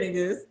with hood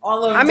niggas.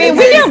 All of I mean,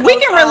 we can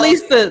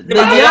release the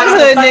young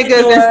hood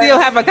niggas and still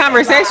have a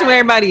conversation with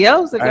everybody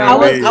else. I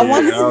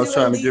was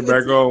trying to get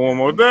back on one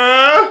more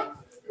time.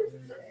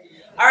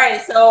 All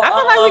right, so I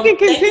feel like we can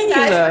continue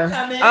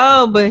though.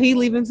 Oh, but he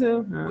leaving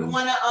too. We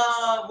wanna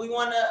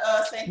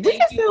say We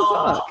thank can you still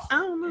all. talk. I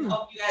don't know.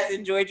 Hope you guys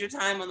enjoyed your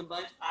time on the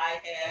Bunch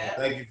Podcast.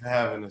 Thank you for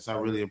having us. I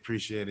really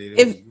appreciate it.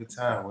 It was a good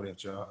time with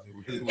it, y'all.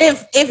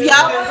 If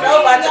y'all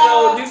about to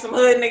go do some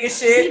hood nigga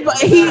shit,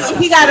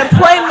 he got an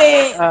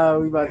appointment.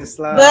 We about to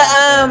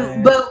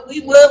slide. But we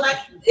will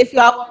if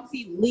y'all want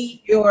to leave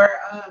your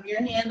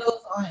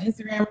handles on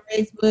Instagram or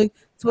Facebook,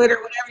 Twitter,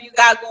 whatever you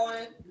got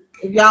going.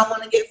 If y'all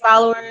want to get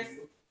followers,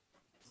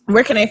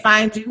 where can they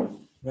find you?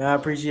 Man, I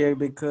appreciate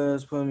Big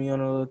Cuz putting me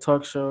on a little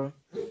talk show.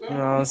 You know what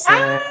I'm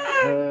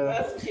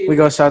saying? We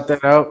gonna shout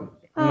that out.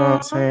 You know what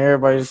I'm saying?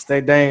 Everybody just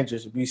stay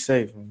dangerous. Be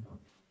safe.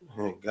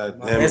 God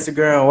My damn it.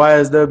 Instagram,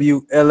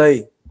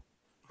 YSWLA.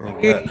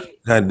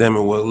 God damn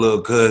it, what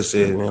Lil Cuz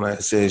said, man. Like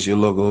I said, it's your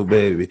local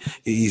baby.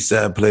 Your East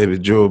Side play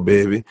with Joe,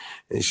 baby.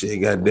 And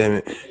shit, god damn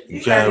it. You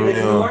carry me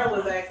on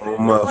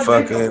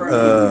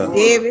motherfucking,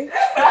 Baby.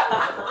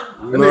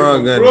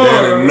 no, god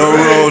damn it. No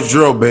Rose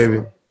Joe,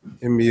 baby.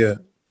 Hit me up.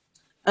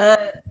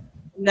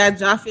 We got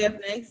Joffy up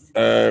next.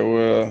 All right,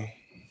 well,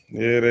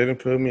 yeah, they done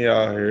put me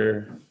out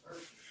here.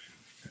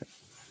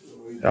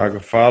 Y'all can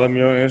follow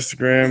me on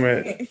Instagram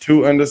at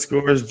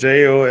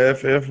 2_JOFFY.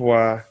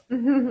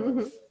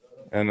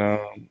 And I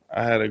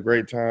had a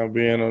great time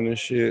being on this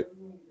shit.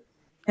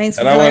 Thanks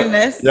for joining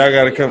us. Y'all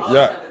gotta come.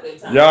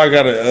 Y'all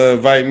gotta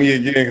invite me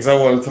again because I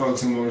want to talk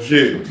some more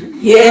shit.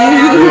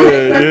 Yeah.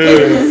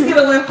 This could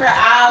have went for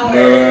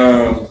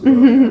hours.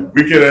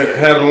 We could have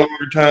had a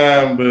longer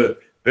time, but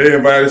they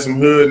invited some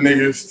hood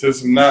niggas to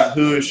some not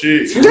hood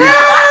shit.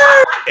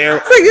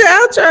 And, Take your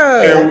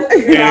outro.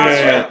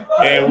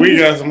 And we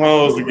got some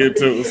hoes to get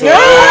to. So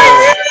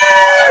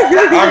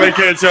I'm gonna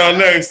catch y'all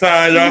next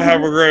time. Y'all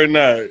have a great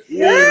night.